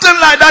something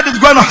like that is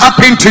going to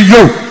happen to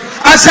you.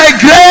 I say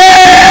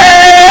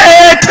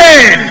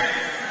greeting.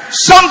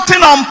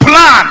 Something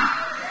unplanned.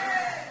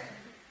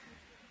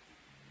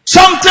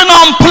 Something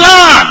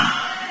unplanned.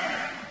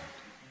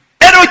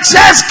 It will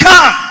just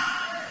come.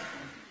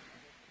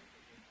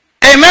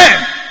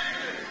 Amen.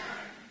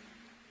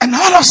 And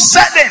all of a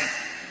sudden,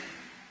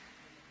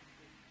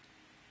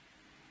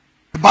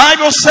 the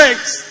Bible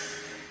says,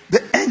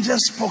 the angel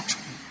spoke to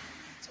me.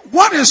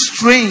 What is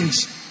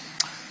strange?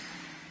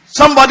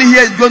 Somebody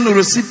here is going to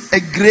receive a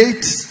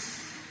great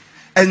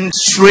and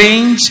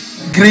strange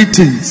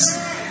greetings.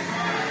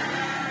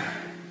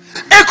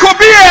 It could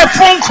be a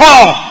phone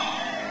call.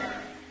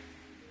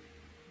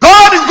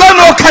 God is going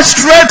to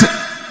orchestrate.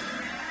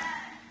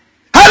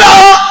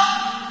 Hello?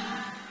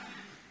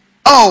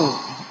 Oh,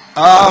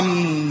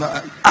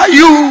 are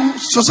you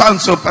so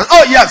and so?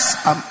 Oh, yes,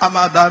 I'm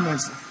a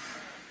diamond.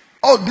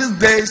 Oh, these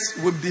days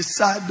we've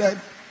decided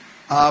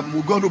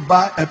we're going to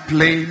buy a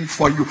plane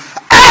for you.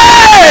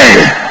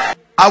 Hey!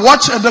 I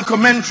watched a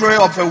documentary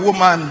of a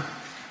woman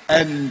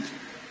and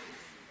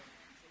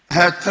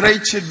her 3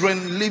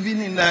 children living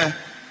in a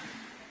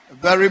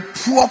very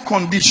poor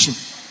condition.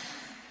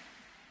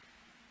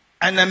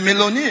 And a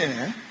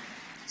millionaire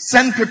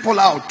sent people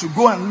out to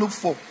go and look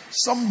for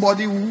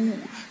somebody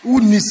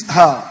who needs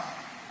her.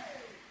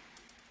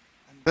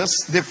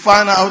 They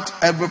find out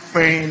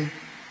everything.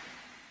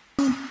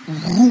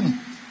 Room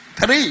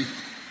 3,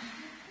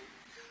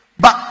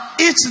 but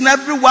each and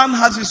every one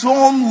has his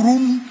own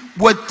room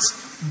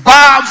with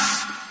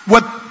bath,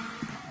 with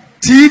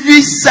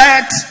TV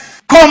set,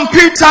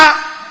 computer,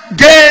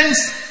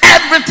 games,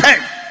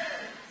 everything.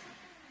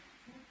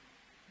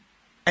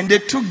 And they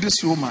took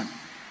this woman,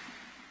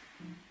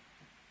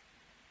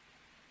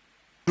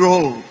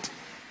 rolled,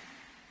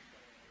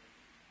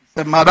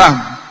 said, "Madam,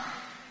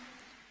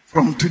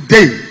 from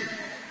today,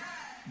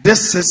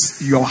 this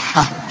is your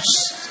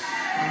house."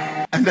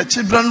 And the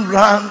children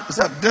ran,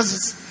 said,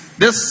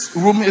 this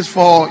room is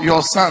for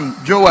your son,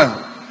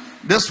 Joel.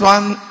 This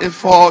one is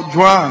for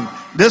Joan.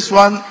 This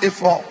one is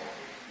for...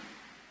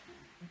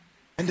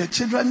 And the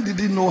children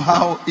didn't know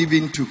how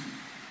even to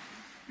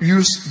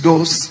use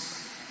those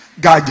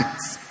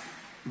gadgets,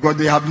 because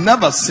they have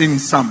never seen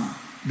some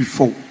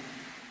before.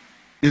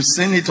 You've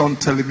seen it on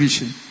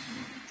television.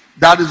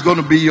 That is going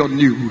to be your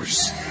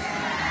news,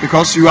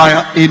 because you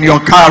are in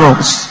your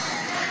carols.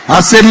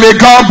 I say, may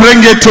God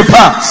bring it to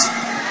pass.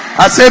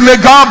 I say, may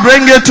God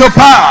bring it to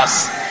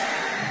pass.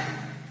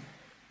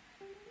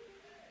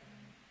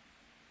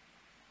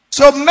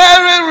 So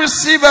Mary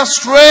received a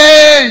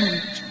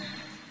strange,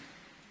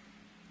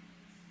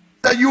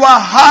 that you are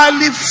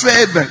highly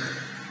favored.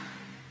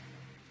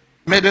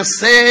 May the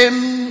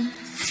same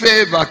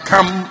favor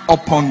come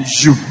upon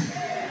you.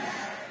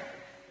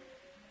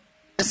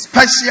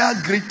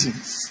 Special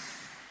greetings.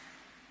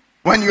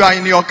 When you are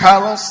in your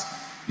carols,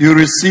 you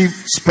receive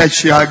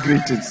special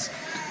greetings.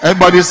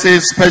 Everybody say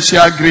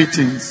special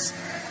greetings.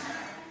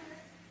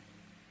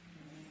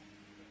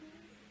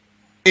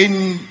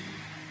 In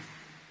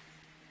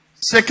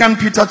 2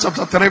 Peter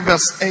chapter 3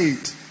 verse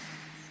 8,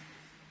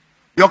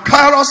 your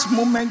Kairos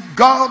moment,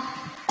 God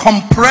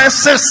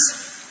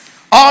compresses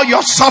all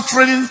your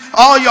suffering,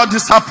 all your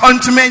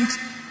disappointment,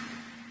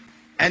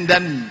 and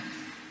then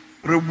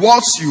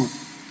rewards you,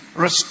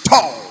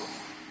 restore.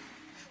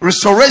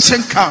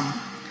 Restoration come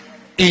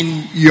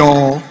in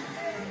your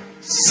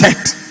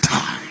set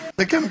time.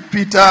 2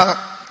 Peter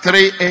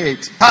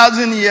 3:8.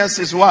 1,000 years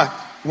is what?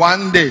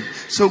 1 day.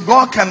 So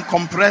God can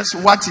compress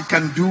what he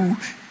can do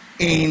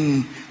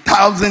in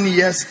 1,000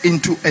 years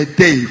into a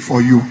day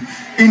for you,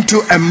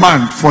 into a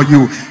month for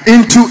you,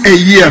 into a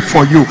year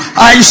for you.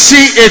 I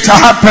see it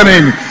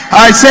happening.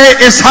 I say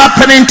it's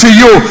happening to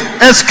you.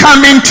 It's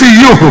coming to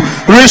you.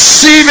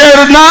 Receive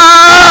it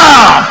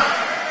now.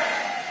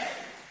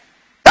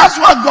 That's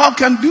what God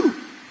can do.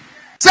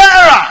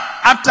 Sarah,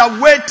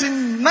 after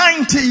waiting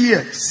 90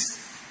 years,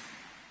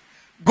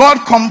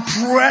 God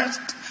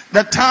compressed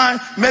the time.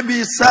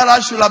 Maybe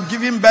Sarah should have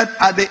given birth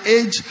at the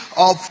age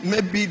of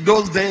maybe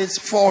those days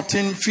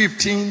 14,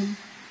 15.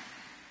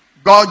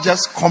 God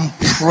just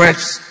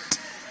compressed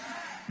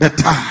the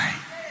time.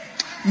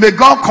 May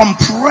God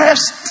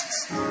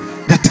compress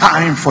the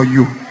time for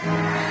you.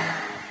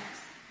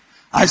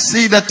 I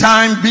see the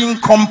time being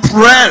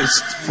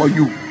compressed for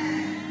you.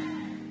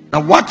 Now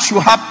what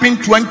should happen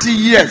 20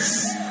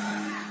 years?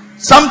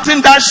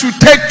 Something that should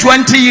take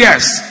 20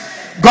 years.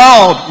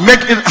 God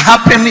make it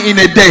happen in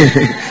a day.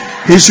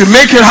 He should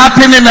make it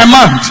happen in a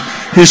month.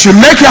 He should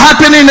make it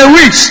happen in a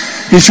week.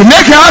 He should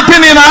make it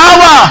happen in an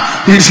hour.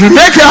 He should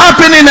make it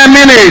happen in a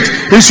minute.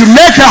 He should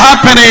make it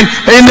happen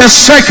in a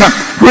second.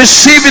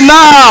 Receive it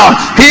now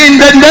in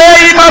the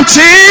name of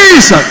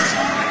Jesus.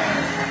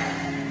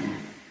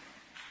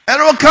 It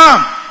will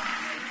come.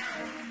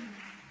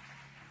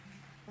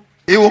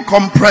 He will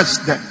compress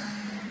them.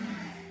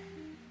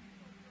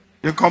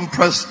 You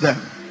compress them.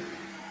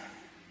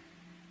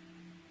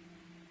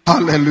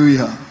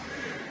 Hallelujah.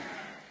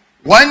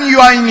 When you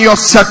are in your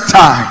set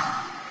time.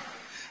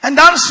 And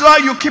that is why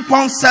you keep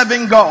on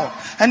serving God.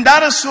 And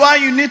that is why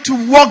you need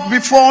to walk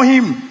before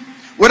Him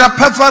with a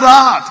perfect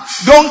heart.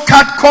 Don't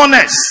cut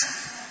corners.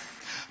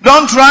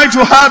 Don't try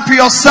to help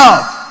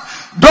yourself.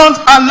 Don't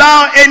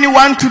allow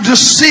anyone to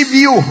deceive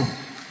you.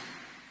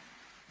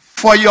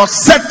 For your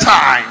set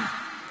time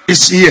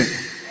is here.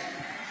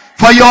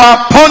 For your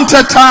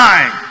appointed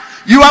time.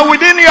 You are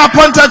within your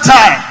appointed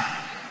time.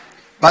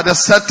 But the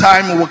set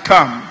time will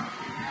come.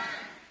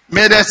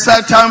 May the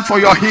set time for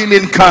your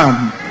healing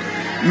come.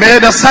 May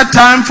the set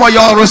time for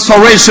your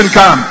restoration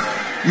come.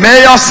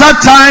 May your set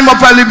time of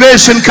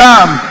elevation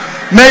come.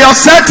 May your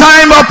set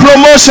time of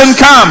promotion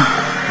come.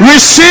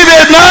 Receive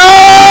it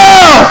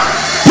now.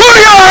 Put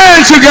your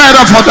hands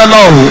together for the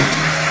Lord.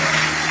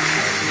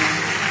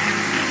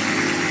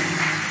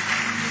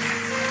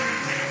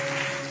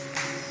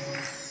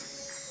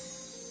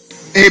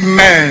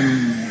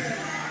 Amen.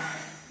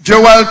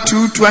 Joel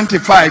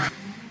 2:25.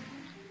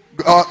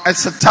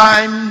 It's a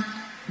time,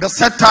 the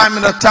set time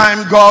and the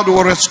time God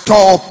will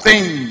restore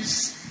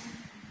things.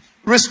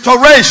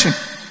 Restoration.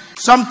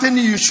 Something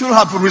you should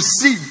have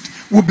received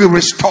will be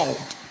restored.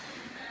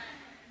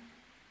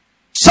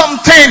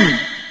 Something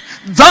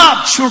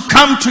that should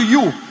come to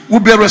you will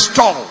be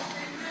restored.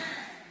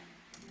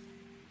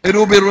 It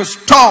will be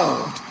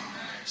restored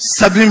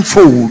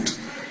sevenfold.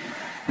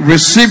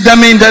 Receive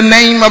them in the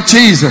name of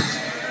Jesus.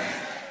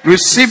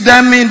 Receive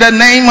them in the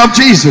name of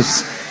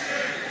Jesus.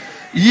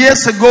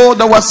 Years ago,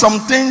 there were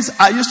some things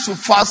I used to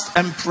fast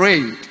and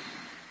pray.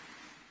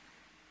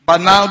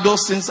 But now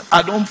those things,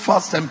 I don't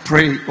fast and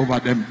pray over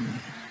them.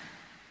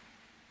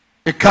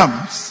 It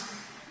comes.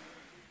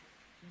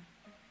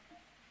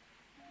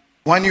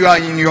 When you are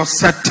in your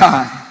set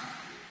time,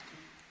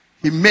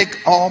 He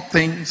make all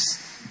things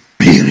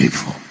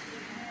beautiful.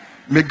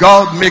 May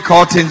God make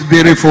all things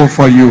beautiful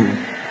for you.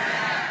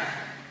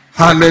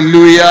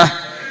 Hallelujah.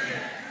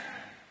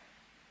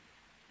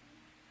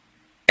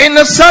 In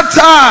a set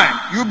time,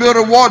 you'll be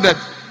rewarded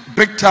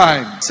big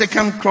time.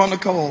 2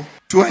 Chronicles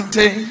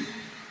 20,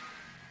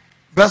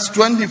 verse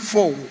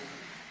 24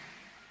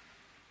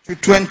 to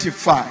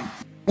 25.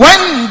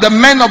 When the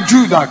men of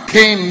Judah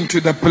came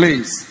to the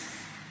place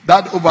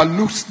that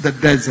overlooks the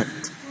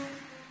desert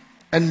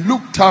and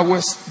looked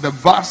towards the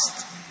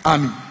vast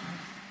army,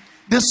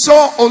 they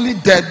saw only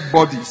dead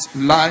bodies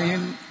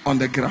lying on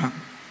the ground.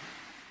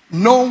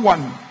 No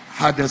one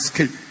had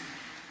escaped.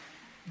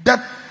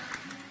 That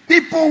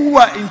people who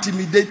are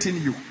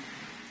intimidating you,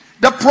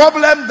 the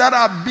problem that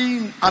have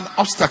been an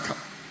obstacle,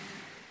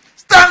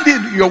 stand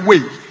in your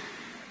way,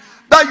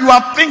 that you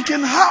are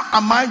thinking, how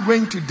am I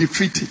going to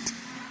defeat it?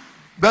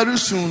 Very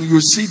soon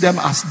you see them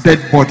as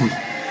dead body.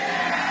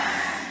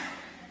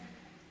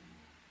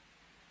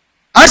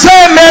 I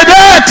say, may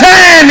they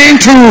turn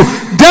into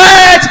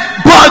dead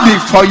body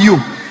for you.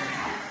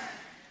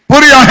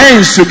 Put your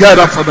hands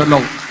together for the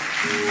Lord.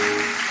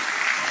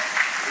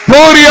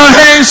 Put your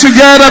hands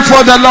together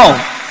for the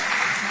Lord.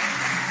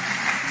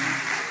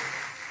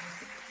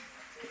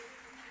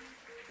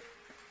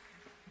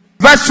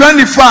 Verse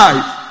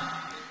 25.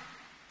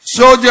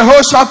 So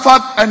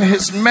Jehoshaphat and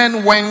his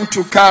men went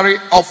to carry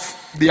off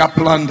their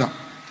plunder,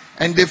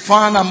 and they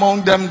found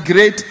among them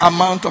great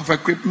amount of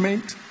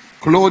equipment,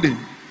 clothing,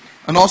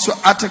 and also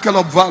article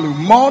of value,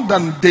 more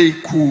than they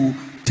could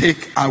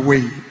take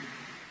away.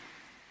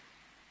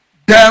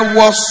 There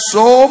was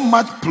so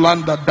much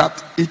plunder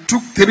that it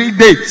took 3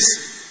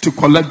 days to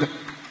collect them.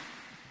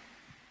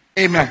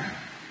 Amen.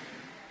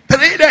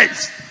 3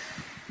 days.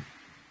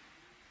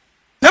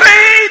 3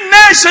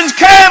 nations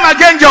came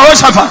against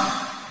Jehoshaphat.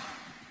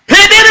 He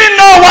didn't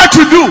know what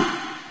to do.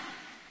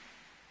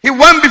 He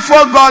went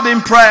before God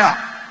in prayer.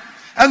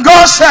 And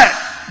God said,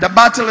 the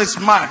battle is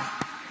mine.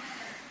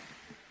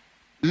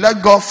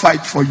 Let God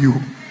fight for you.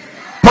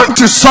 Point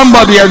to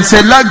somebody and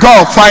say, let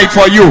God fight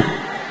for you.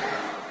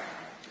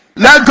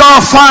 Let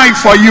God fight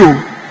for you.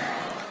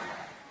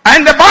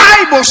 And the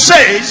Bible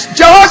says,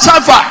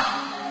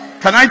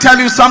 Jehoshaphat, can I tell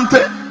you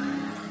something?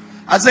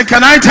 I said,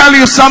 can I tell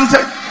you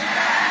something?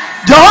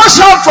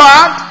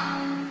 Jehoshaphat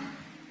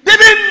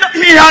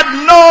he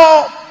had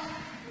no,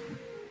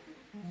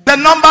 the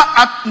number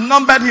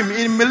outnumbered him.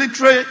 In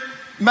military,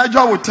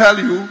 major will tell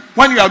you,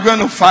 when you are going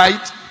to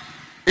fight,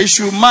 it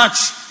should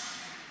match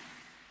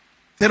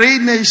 3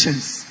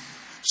 nations.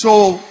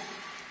 So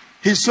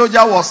his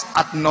soldier was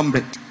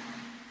outnumbered.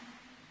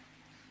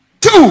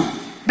 2,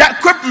 the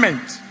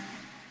equipment.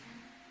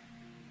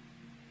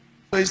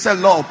 So he said,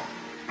 Lord,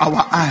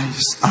 our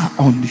eyes are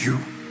on you.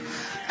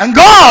 And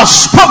God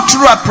spoke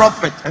through a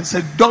prophet and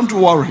said, don't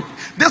worry.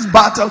 This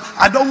battle,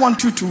 I don't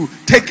want you to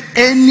take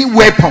any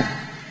weapon.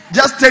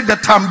 Just take the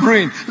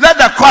tambourine. Let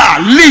the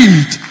choir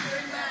lead.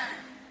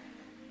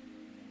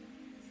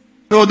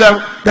 So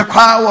the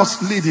choir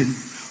was leading.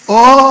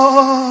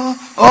 Oh,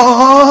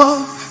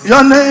 oh,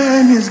 your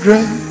name is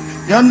great.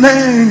 Your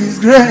name is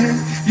great.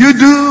 You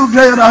do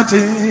greater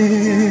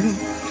things.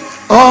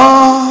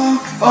 Oh,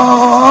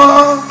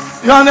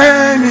 oh, your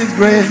name is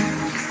great.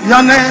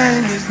 Your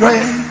name is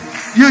great.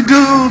 You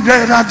do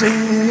greater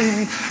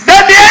things. The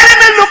When the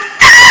enemy look,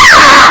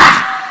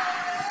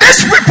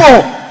 these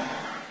people,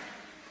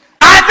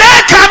 are they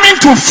coming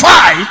to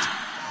fight?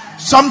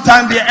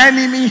 Sometimes the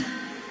enemy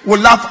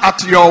will laugh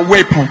at your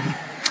weapon.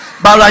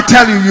 But I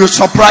tell you, you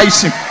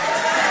surprise him.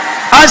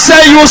 I say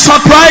you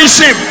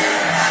surprise him.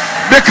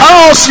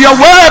 Because your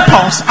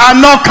weapons are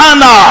not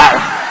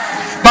carnal.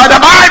 But the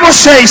Bible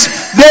says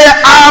they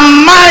are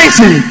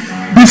mighty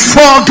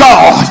before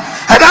God.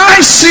 And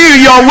I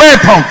see your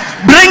weapon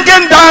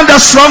bringing down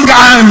the strong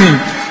army.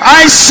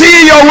 I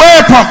see your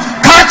weapon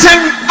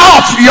cutting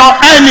off your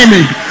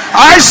enemy.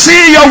 I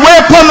see your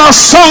weapon of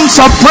songs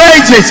of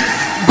praises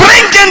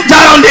bringing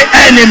down the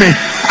enemy.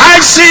 I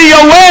see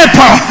your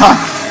weapon,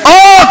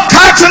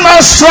 cutting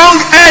off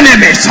strong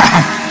enemies.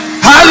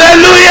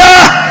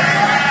 Hallelujah.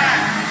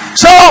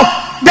 So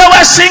they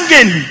were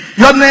singing,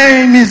 your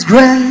name is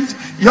great,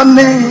 your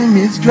name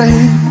is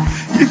great,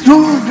 you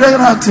do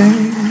greater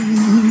things.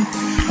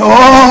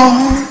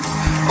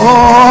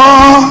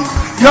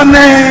 Your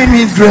name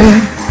is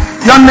great,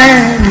 your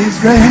name is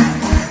great,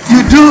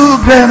 you do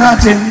greater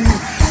things.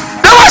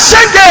 They were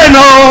singing,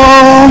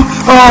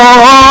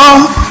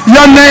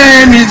 your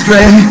name is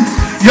great,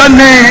 your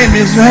name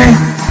is great.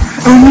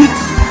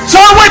 So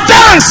we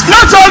dance,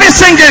 not only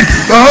singing,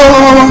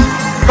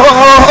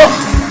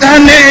 the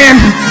name,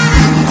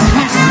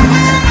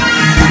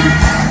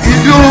 you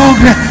do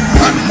great.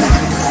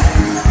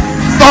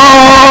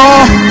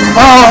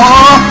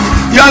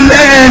 Your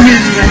name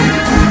is great,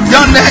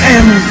 your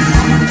name is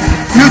great,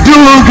 you do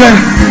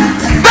great.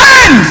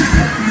 Then,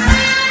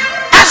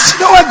 as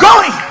they were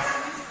going,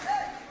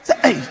 say,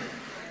 hey,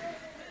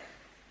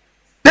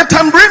 the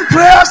tambourine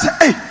players say,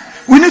 hey,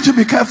 we need to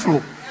be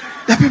careful.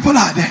 The people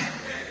are there.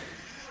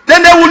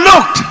 Then they will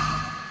look.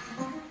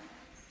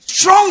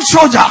 Strong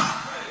soldier,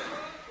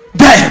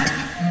 dead.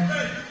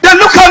 They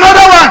look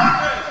another one.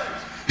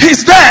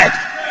 He's dead.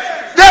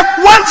 They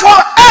went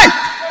for, hey,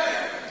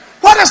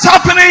 what is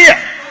happening here?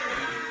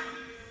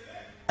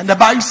 And the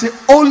Bible says,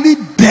 only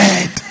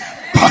dead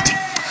body.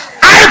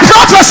 I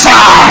prophesy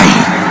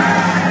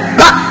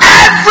that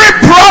every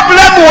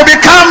problem will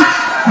become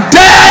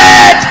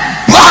dead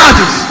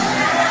bodies.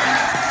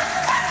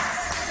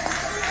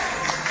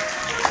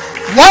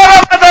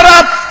 Whatever that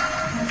are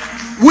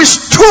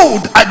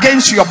withstood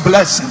against your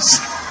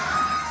blessings,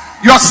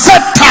 your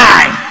set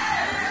time,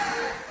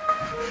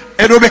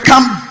 it will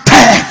become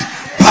dead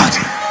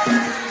body.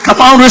 Come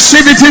on,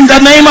 receive it in the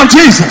name of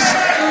Jesus.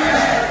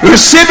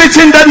 Receive it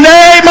in the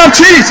name of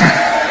Jesus.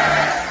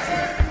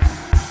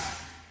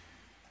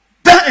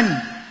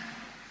 Then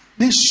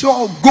they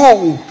saw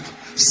gold,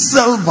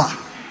 silver.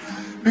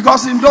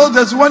 Because in those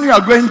days, when you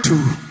are going to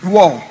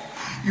war,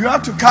 you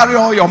have to carry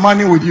all your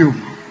money with you.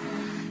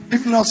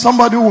 If not,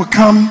 somebody will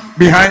come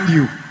behind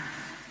you.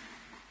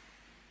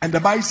 And the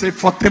Bible said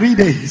for 3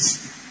 days,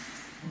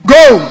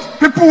 gold,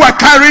 people were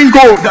carrying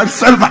gold and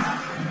silver.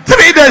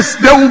 3 days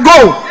they will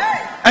go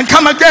and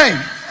come again.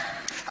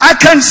 I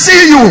can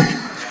see you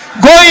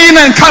going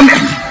and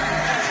coming,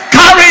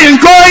 carrying,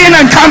 going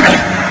and coming.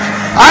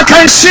 I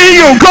can see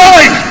you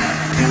going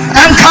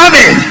and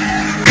coming,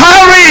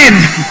 carrying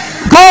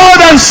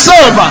gold and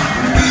silver.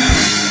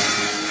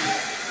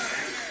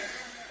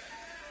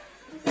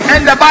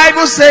 And the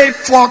Bible says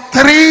for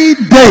 3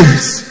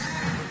 days.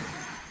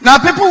 Now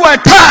people were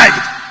tired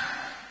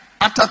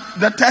after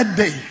the third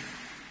day.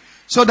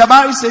 So the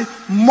Bible says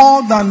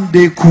more than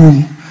they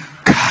could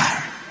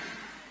carry.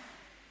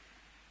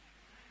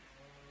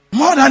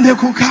 More than they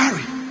could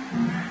carry.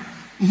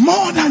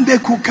 More than they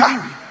could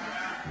carry.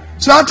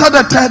 So after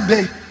the third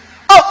day,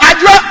 are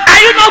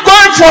you not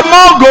going for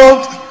more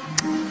gold?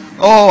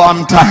 Oh,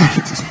 I'm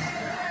tired.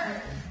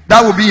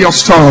 That will be your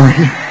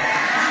story.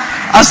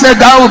 I said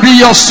that will be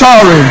your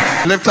story.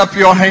 Lift up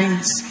your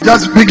hands.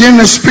 Just begin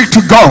to speak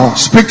to God.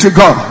 Speak to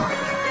God.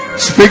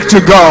 Speak to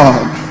God.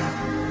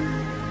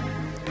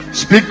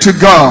 Speak to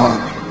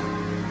God.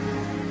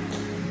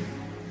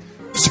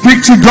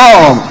 Speak to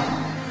God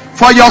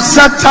for your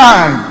set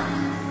time.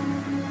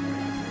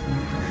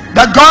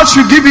 That God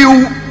should give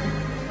you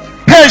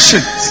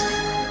patience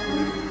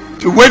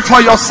to wait for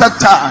your set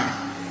time.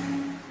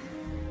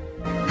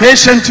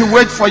 Patient to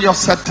wait for your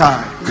set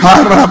time.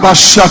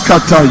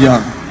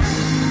 Karabashakataya.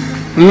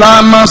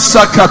 Lama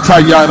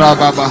sakataya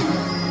rababa.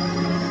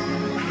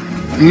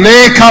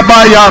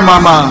 Lekabaya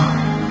mama.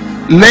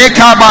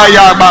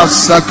 Lekabaya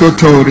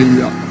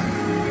basakotoria.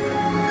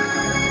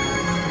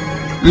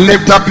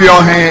 Lift up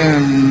your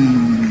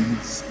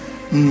hands.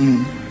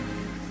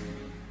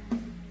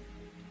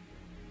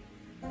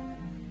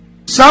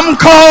 Some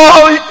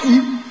call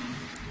him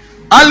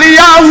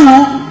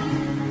Eliyahu,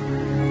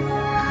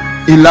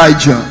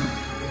 Elijah.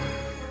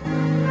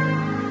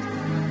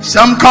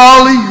 Some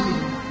call him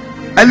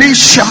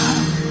Elisha,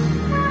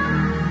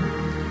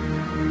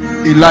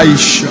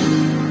 Elisha.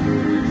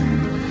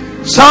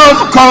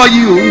 Some call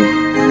you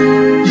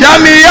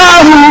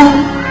Yirmiyahu,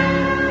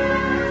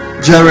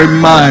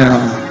 Jeremiah.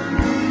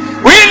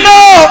 We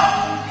know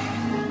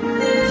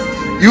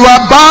you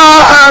are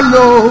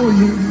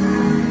Baloyi.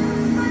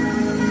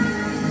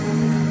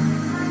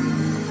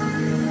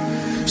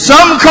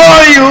 Some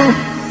call you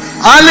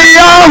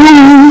Eliyahu,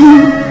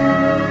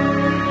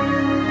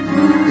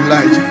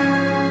 Elijah.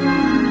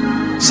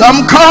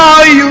 Some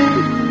call you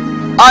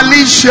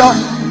Elisha.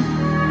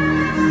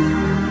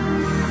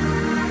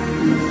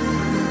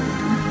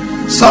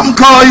 Some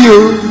call you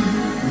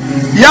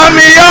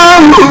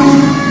Yirmiyahu.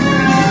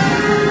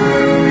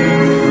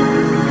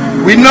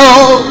 We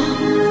know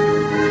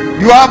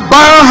you are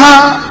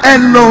Baha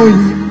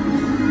Elohim.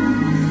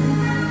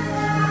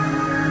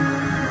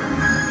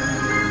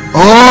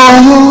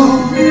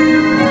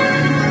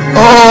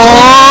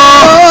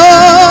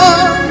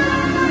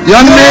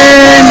 Your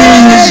name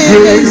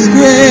is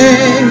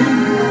great.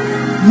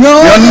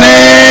 Your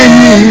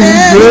name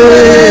is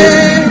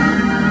great.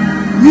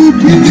 You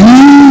do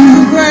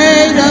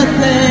greater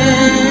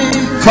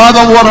things. Father,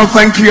 I want to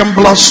thank you and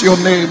bless your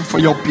name for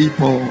your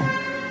people.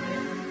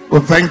 We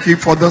thank you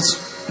for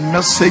this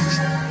message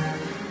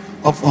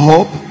of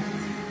hope.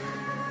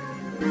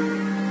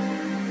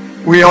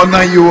 We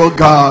honor you, O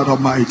God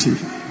Almighty.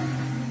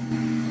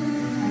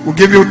 We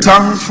give you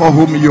thanks for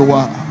whom you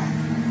are.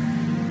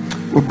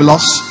 We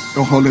bless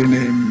your holy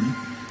name.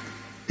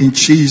 In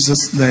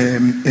Jesus'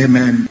 name,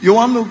 amen. You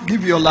want to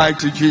give your life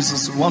to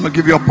Jesus? You want to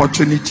give you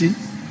opportunity?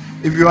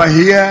 If you are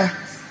here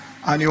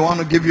and you want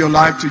to give your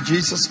life to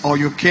Jesus, or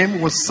you came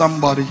with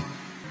somebody,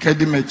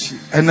 Kedimechi,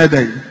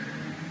 Enede,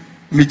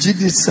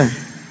 Mijidi say,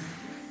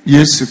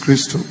 Yesu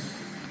Christo,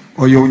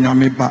 or you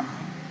nyameba,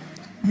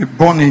 me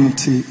born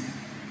into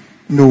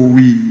no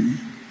we,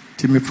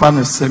 to me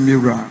fana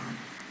semira,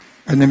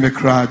 and me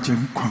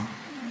krajin kwa.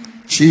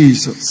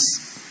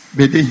 Jesus,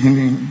 bede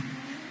hini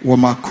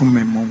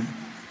wamakumemo,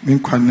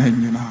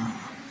 minkwanenina.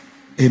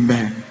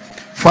 Amen.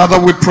 Father,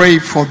 we pray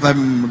for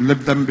them,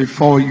 lift them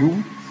before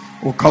you.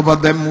 We'll cover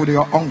them with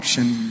your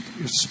unction,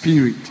 your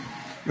spirit,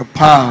 your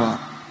power.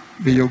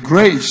 May your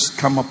grace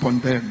come upon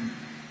them.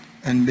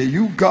 And may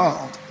you,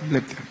 God,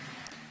 lift them.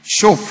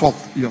 Show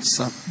forth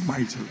yourself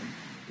mightily.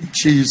 In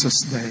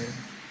Jesus' name,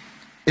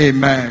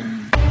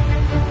 amen.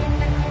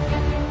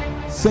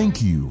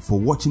 Thank you for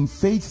watching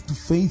Faith to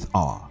Faith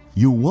Hour.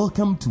 You're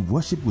welcome to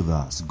worship with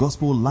us,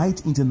 Gospel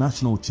Light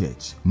International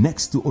Church,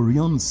 next to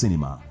Orion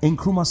Cinema,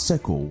 Nkrumah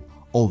Circle,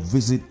 or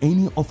visit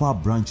any of our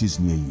branches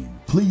near you.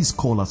 Please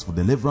call us for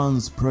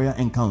deliverance, prayer,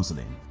 and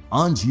counseling.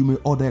 And you may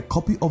order a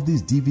copy of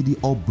this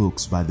DVD or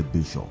books by the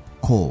Bishop.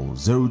 Call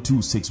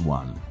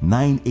 0261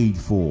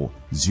 984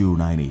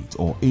 098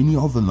 or any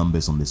of the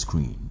numbers on the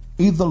screen.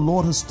 If the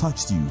Lord has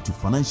touched you to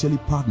financially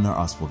partner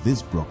us for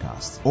this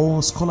broadcast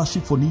or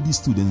scholarship for needy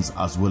students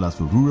as well as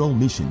for rural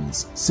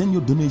missions, send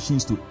your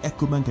donations to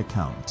EcoBank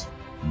account,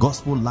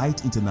 Gospel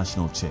Light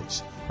International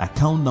Church,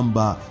 account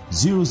number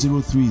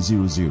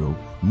 00300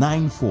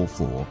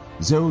 944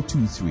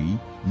 023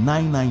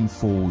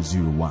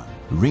 99401,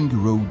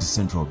 Ring Road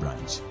Central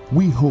Branch.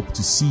 We hope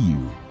to see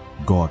you.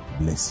 God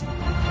bless you.